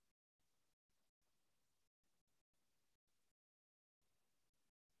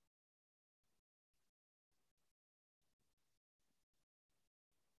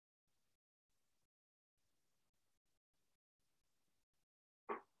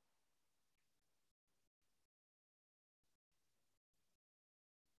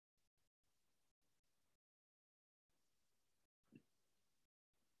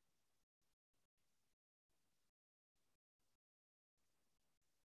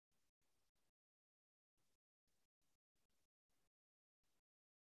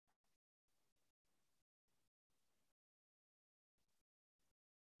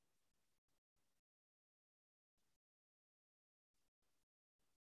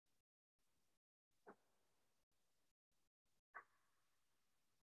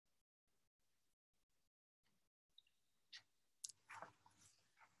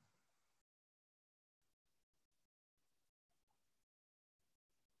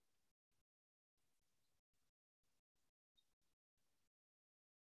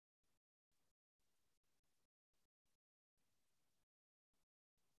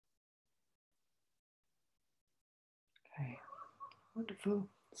 Okay, wonderful.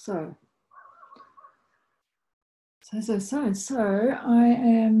 So I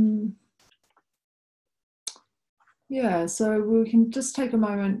am, yeah, so we can just take a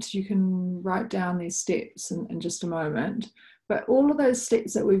moment. You can write down these steps in just a moment. But all of those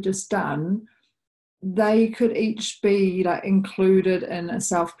steps that we've just done, they could each be like included in a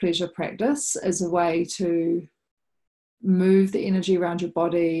self-pleasure practice as a way to move the energy around your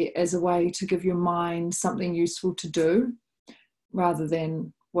body, as a way to give your mind something useful to do rather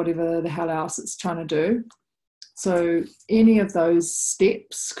than whatever the hell else it's trying to do. So any of those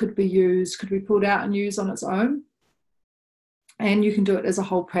steps could be used, could be pulled out and used on its own. And you can do it as a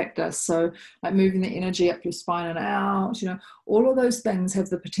whole practice. So like moving the energy up your spine and out, you know, all of those things have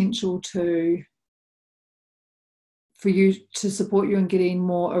the potential for you to support you in getting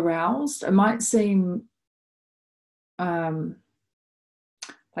more aroused. It might seem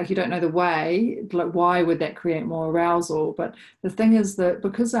like you don't know the way, like why would that create more arousal? But the thing is that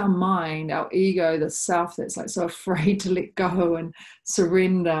because our mind, our ego, the self that's like so afraid to let go and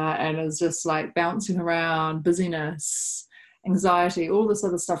surrender and is just like bouncing around, busyness, anxiety, all this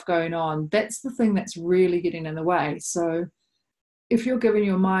other stuff going on, that's the thing that's really getting in the way. So if you're giving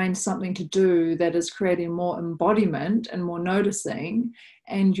your mind something to do that is creating more embodiment and more noticing,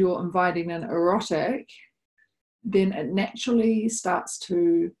 and you're inviting an erotic, then it naturally starts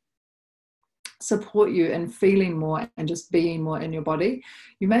to support you in feeling more and just being more in your body.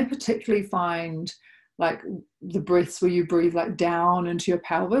 You may particularly find like the breaths where you breathe like down into your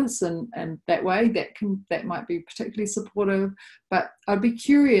pelvis, and that way that might be particularly supportive. But I'd be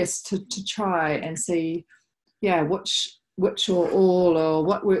curious to try and see, yeah, which or all or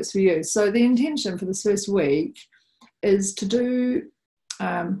what works for you. So the intention for this first week is to do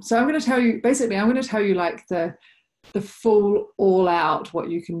so I'm going to tell you like the full all out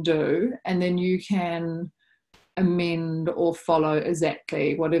what you can do, and then you can amend or follow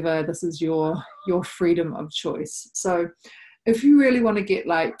exactly whatever. This is your freedom of choice. So if you really want to get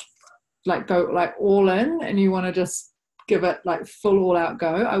like go like all in and you want to just give it like full all out go,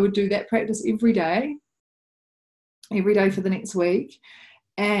 I would do that practice every day for the next week.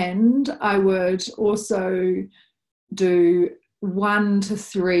 And I would also do 1 to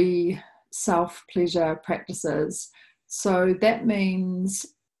 3 self-pleasure practices. So that means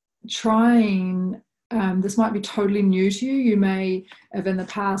trying, this might be totally new to you. You may have in the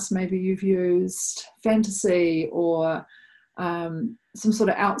past, maybe you've used fantasy or some sort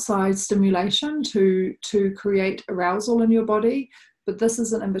of outside stimulation to create arousal in your body. But this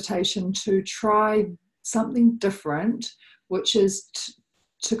is an invitation to try something different, which is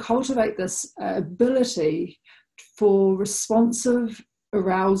to cultivate this ability for responsive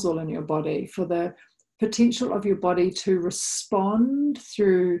arousal in your body, for the potential of your body to respond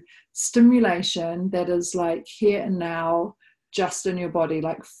through stimulation that is like here and now, just in your body,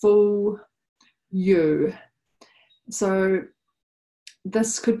 like full you. So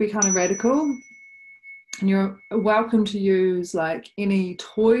this could be kind of radical. And you're welcome to use like any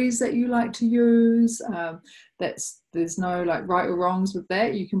toys that you like to use. There's no like right or wrongs with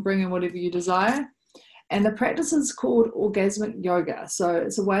that. You can bring in whatever you desire. And the practice is called orgasmic yoga. So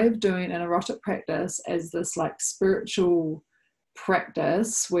it's a way of doing an erotic practice as this like spiritual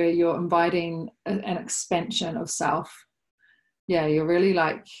practice where you're inviting an expansion of self. Yeah, you're really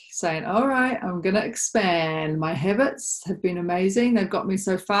like saying, all right, I'm going to expand. My habits have been amazing. They've got me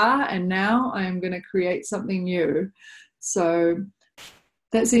so far, and now I am going to create something new. So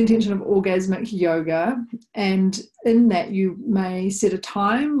that's the intention of orgasmic yoga. And in that, you may set a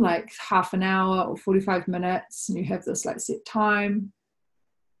time, like half an hour or 45 minutes, and you have this like set time.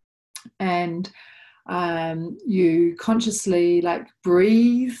 And you consciously like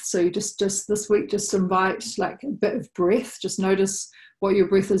breathe. So you just this week just invite like a bit of breath. Just notice what your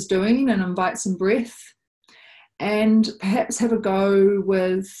breath is doing and invite some breath. And perhaps have a go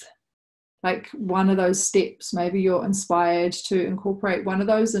with like one of those steps. Maybe you're inspired to incorporate one of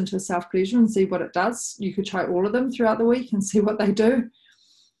those into self-pleasure and see what it does. You could try all of them throughout the week and see what they do.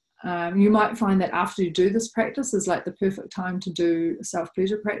 You might find that after you do this practice is like the perfect time to do a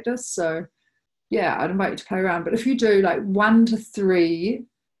self-pleasure practice. So yeah, I'd invite you to play around. But if you do like 1 to 3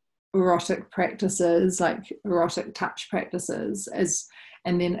 erotic practices, like erotic touch practices,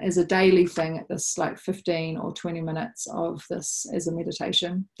 and then as a daily thing at this like 15 or 20 minutes of this as a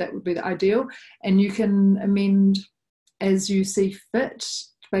meditation, that would be the ideal. And you can amend as you see fit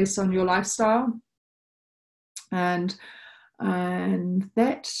based on your lifestyle. And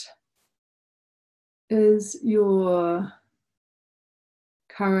that is your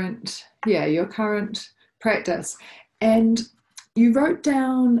current practice. And you wrote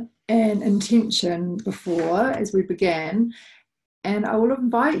down an intention before as we began, and I will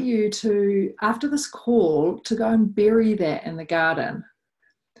invite you to, after this call, to go and bury that in the garden.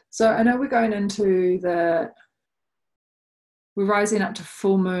 So I know we're rising up to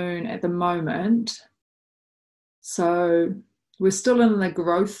full moon at the moment, so we're still in the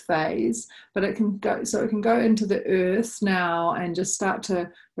growth phase, but it can go into the earth now and just start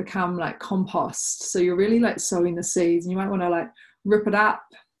to become like compost. So you're really like sowing the seeds, and you might want to like rip it up,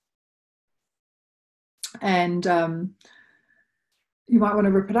 and you might want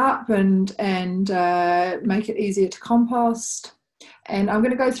to rip it up and make it easier to compost. And I'm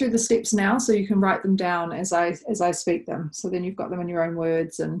going to go through the steps now so you can write them down as I speak them. So then you've got them in your own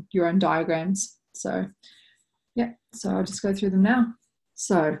words and your own diagrams. So yeah, so I'll just go through them now.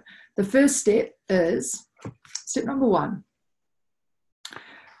 So the first step is step number 1.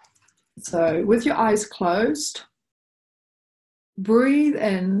 So with your eyes closed, breathe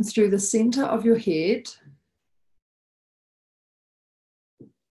in through the center of your head,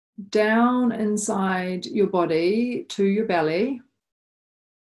 down inside your body to your belly,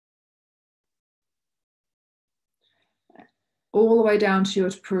 all the way down to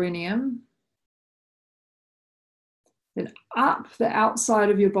your perineum, then up the outside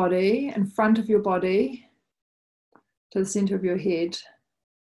of your body, in front of your body, to the center of your head.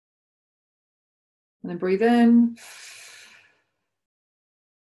 And then breathe in.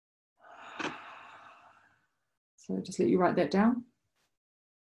 So just let you write that down.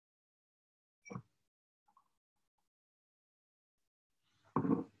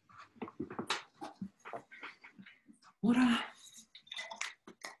 Water.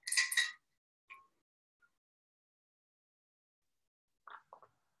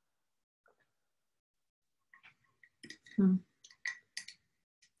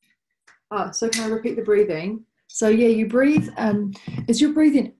 So can I repeat the breathing? So yeah, you breathe, as you're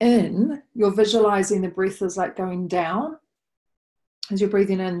breathing in, you're visualizing the breath is like going down. As you're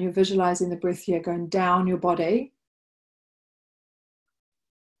breathing in, you're visualizing the breath here going down your body.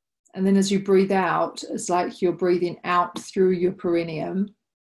 And then as you breathe out, it's like you're breathing out through your perineum.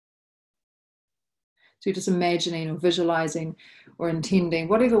 So you're just imagining or visualizing or intending,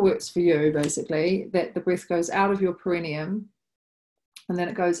 whatever works for you, basically, that the breath goes out of your perineum and then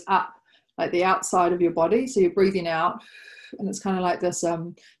it goes up like the outside of your body. So you're breathing out and it's kind of like this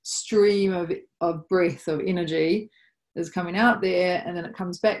stream of breath, of energy is coming out there, and then it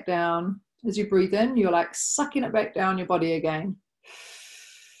comes back down. As you breathe in, you're like sucking it back down your body again.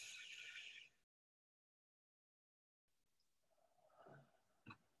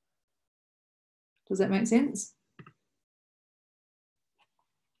 Does that make sense?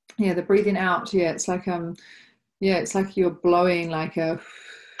 Yeah, the breathing out, yeah, it's like it's like you're blowing like a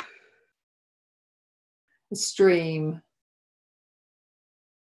stream.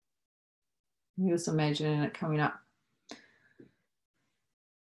 You're just imagining it coming up.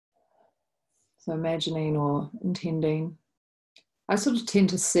 So imagining or intending. I sort of tend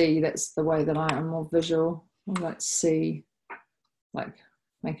to see, that's the way that I'm more visual. I like see, like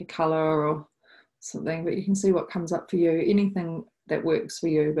make a color or something, but you can see what comes up for you, anything that works for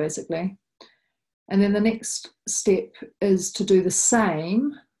you basically. And then the next step is to do the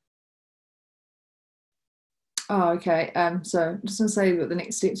same. Oh, okay. So I'm just gonna say what the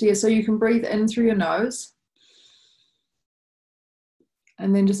next steps. Yeah, so you can breathe in through your nose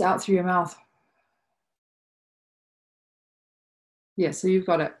and then just out through your mouth. Yeah, so you've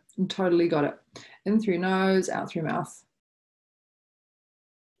got it. You totally got it. In through your nose, out through your mouth.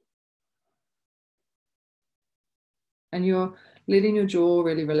 And you're letting your jaw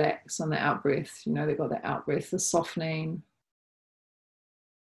really relax on the out breath. You know, they've got that out breath, the softening.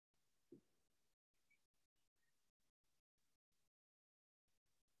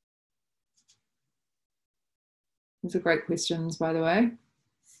 These are great questions, by the way.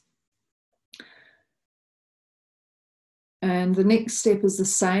 And the next step is the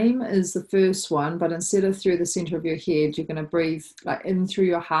same as the first one, but instead of through the center of your head, you're going to breathe like in through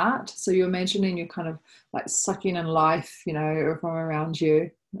your heart. So you're imagining you're kind of like sucking in life, you know, from around you.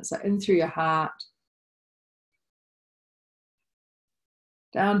 It's like in through your heart,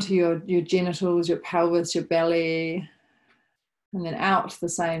 down to your genitals, your pelvis, your belly, and then out the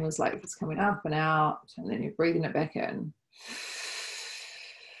same as like it's coming up and out, and then you're breathing it back in.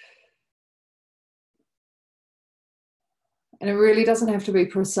 And it really doesn't have to be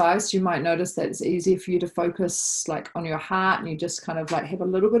precise. You might notice that it's easier for you to focus like on your heart, and you just kind of like have a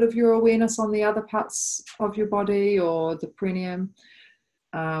little bit of your awareness on the other parts of your body or the perineum.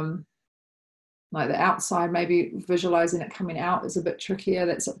 Like the outside, maybe visualizing it coming out is a bit trickier.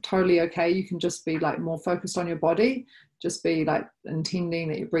 That's totally okay. You can just be like more focused on your body. Just be like intending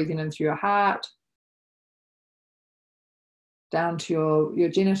that you're breathing in through your heart, down to your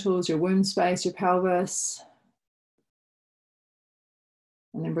genitals, your womb space, your pelvis,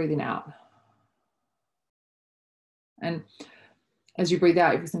 and then breathing out. And as you breathe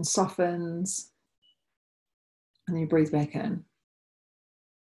out, everything softens, and then you breathe back in.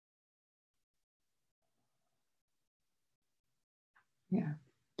 Yeah,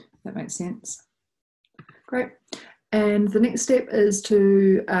 that makes sense. Great. And the next step is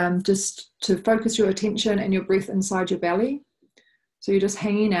to just to focus your attention and your breath inside your belly. So you're just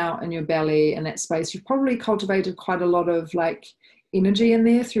hanging out in your belly in that space. You've probably cultivated quite a lot of like energy in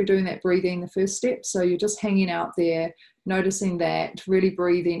there through doing that breathing, the first step. So you're just hanging out there, noticing that, really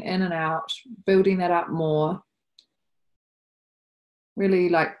breathing in and out, building that up more. Really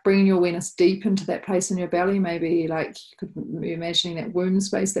like bringing your awareness deep into that place in your belly. Maybe like you could be imagining that womb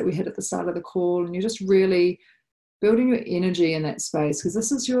space that we had at the start of the call, and you're just really building your energy in that space, because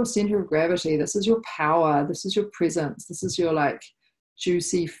this is your center of gravity. This is your power. This is your presence. This is your like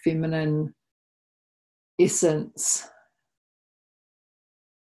juicy feminine essence.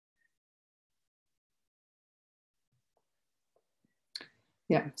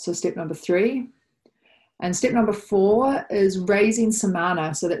 Yeah, so step number 3. And step number 4 is raising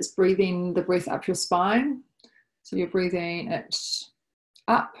samana. So that's breathing the breath up your spine. So you're breathing it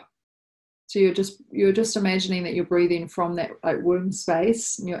up. So you're just imagining that you're breathing from that like womb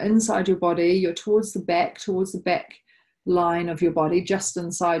space, and you're inside your body. You're towards the back line of your body, just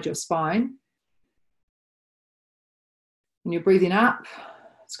inside your spine. And you're breathing up.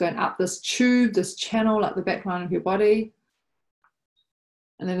 It's going up this tube, this channel up the back line of your body.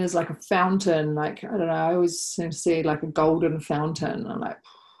 And then there's like a fountain, like, I don't know, I always seem to see like a golden fountain. I'm like,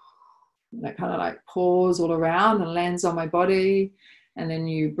 that kind of like pours all around and lands on my body. And then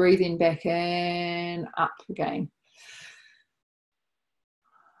you breathing back in, up again.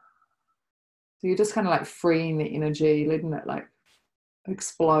 So you're just kind of like freeing the energy, letting it like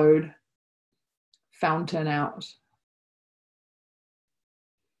explode, fountain out.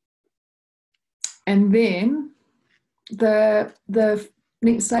 And then the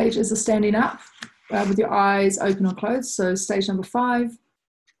next stage is the standing up with your eyes open or closed. So stage number 5.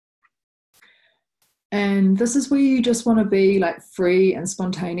 And this is where you just want to be like free and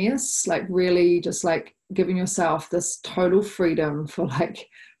spontaneous, like really just like giving yourself this total freedom for like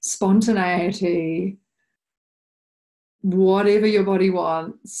spontaneity, whatever your body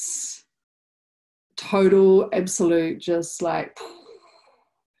wants, total, absolute, just like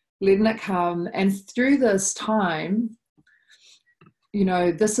letting it come. And through this time, you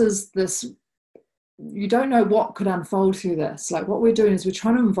know, you don't know what could unfold through this. Like what we're doing is we're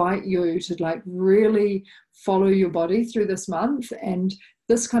trying to invite you to like really follow your body through this month. And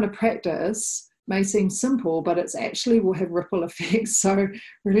this kind of practice may seem simple, but it's actually will have ripple effects. So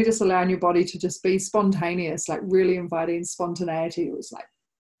really just allowing your body to just be spontaneous, like really inviting spontaneity. It was like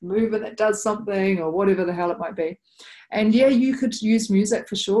movement that does something, or whatever the hell it might be. And yeah, you could use music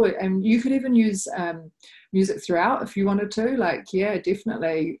for sure, and you could even use music throughout if you wanted to. Like, yeah,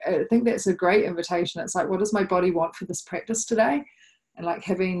 definitely. I think that's a great invitation. It's like, what does my body want for this practice today? And like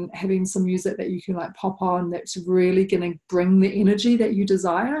having some music that you can like pop on that's really going to bring the energy that you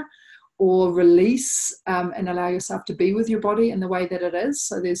desire, or release and allow yourself to be with your body in the way that it is.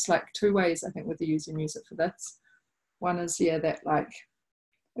 So there's like two ways, I think, with the using music for this. One is, yeah, that like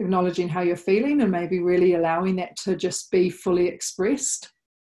acknowledging how you're feeling and maybe really allowing that to just be fully expressed.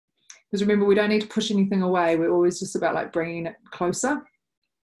 Because remember, we don't need to push anything away. We're always just about like bringing it closer,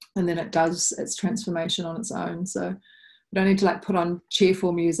 and then it does its transformation on its own. So we don't need to like put on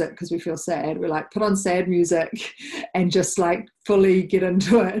cheerful music because we feel sad. We're like, put on sad music and just like fully get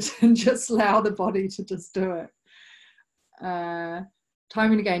into it and just allow the body to just do it.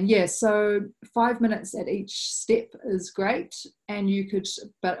 Timing again, yeah, so 5 minutes at each step is great. And you could,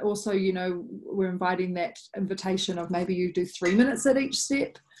 but also, you know, we're inviting that invitation of maybe you do 3 minutes at each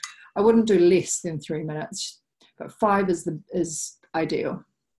step. I wouldn't do less than 3 minutes, but 5 is ideal.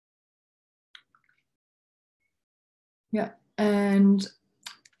 Yeah, and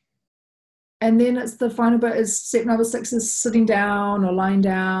then it's the final bit is step number 6 is sitting down or lying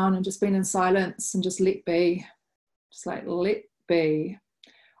down and just being in silence and just let be. Just like let be.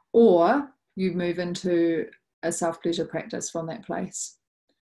 Or you move into a self-pleasure practice from that place.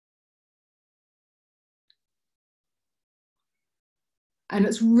 And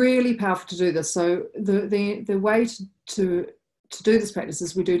it's really powerful to do this. So the way to do this practice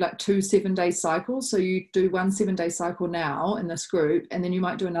is we do like 2 7-day cycles. So you do 1 7-day cycle now in this group, and then you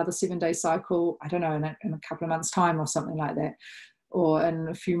might do another 7-day cycle, I don't know, in a couple of months' time or something like that, or in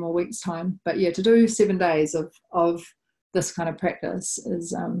a few more weeks' time. But yeah, to do 7 days of this kind of practice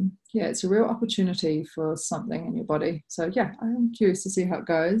is, yeah, it's a real opportunity for something in your body. So yeah, I'm curious to see how it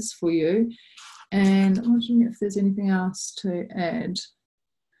goes for you. And I'm wondering if there's anything else to add.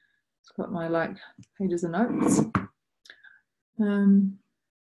 It's got my like pages of notes.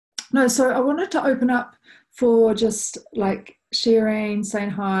 No, so I wanted to open up for just like sharing,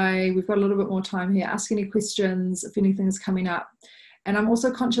 saying hi. We've got a little bit more time here. Ask any questions if anything's coming up. And I'm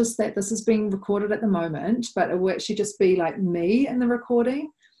also conscious that this is being recorded at the moment, but it will actually just be like me in the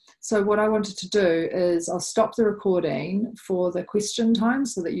recording. So what I wanted to do is I'll stop the recording for the question time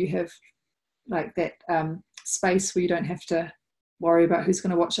so that you have like that space where you don't have to worry about who's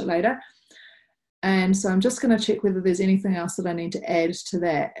going to watch it later. And so I'm just going to check whether there's anything else that I need to add to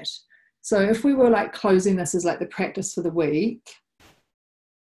that. So if we were like closing this as like the practice for the week,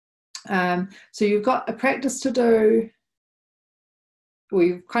 so you've got a practice to do. Well,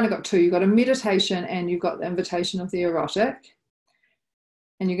 you've kind of got 2. You've got a meditation and you've got the invitation of the erotic.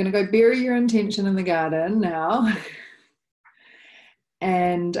 And you're going to go bury your intention in the garden now.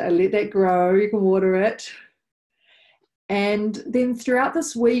 And let that grow. You can water it. And then throughout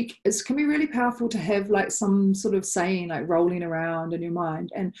this week, it can be really powerful to have like some sort of saying like rolling around in your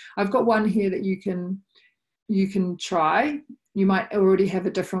mind. And I've got one here that you can try. You might already have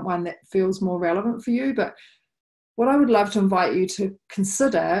a different one that feels more relevant for you. But what I would love to invite you to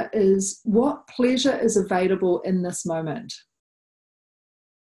consider is what pleasure is available in this moment.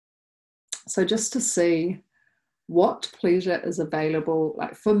 So just to see what pleasure is available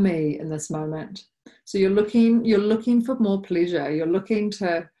like for me in this moment. So you're looking for more pleasure. You're looking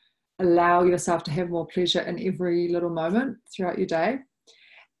to allow yourself to have more pleasure in every little moment throughout your day.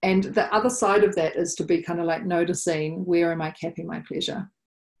 And the other side of that is to be kind of like noticing, where am I capping my pleasure?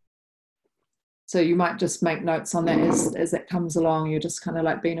 So you might just make notes on that as that comes along. You're just kind of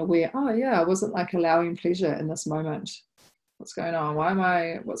like being aware, oh yeah, I wasn't like allowing pleasure in this moment. What's going on?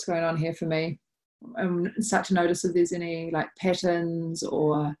 What's going on here for me? And start to notice if there's any like patterns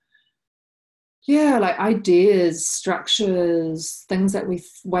or yeah, like ideas, structures,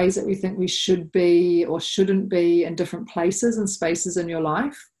 ways that we think we should be or shouldn't be in different places and spaces in your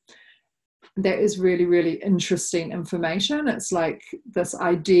life. That is really, really interesting information. It's like this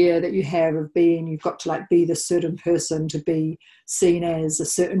idea that you have of being, you've got to like be this certain person to be seen as a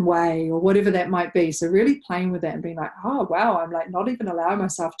certain way or whatever that might be. So really playing with that and being like, oh, wow, I'm like not even allowing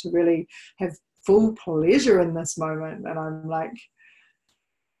myself to really have full pleasure in this moment. And I'm like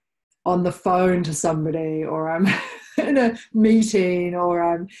on the phone to somebody, or I'm in a meeting, or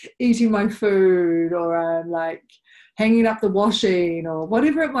I'm eating my food, or I'm like hanging up the washing, or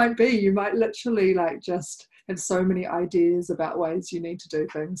whatever it might be. You might literally like just have so many ideas about ways you need to do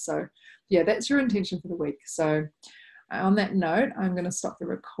things. So yeah, that's your intention for the week. So on that note, I'm going to stop the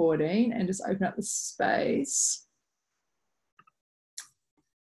recording and just open up the space.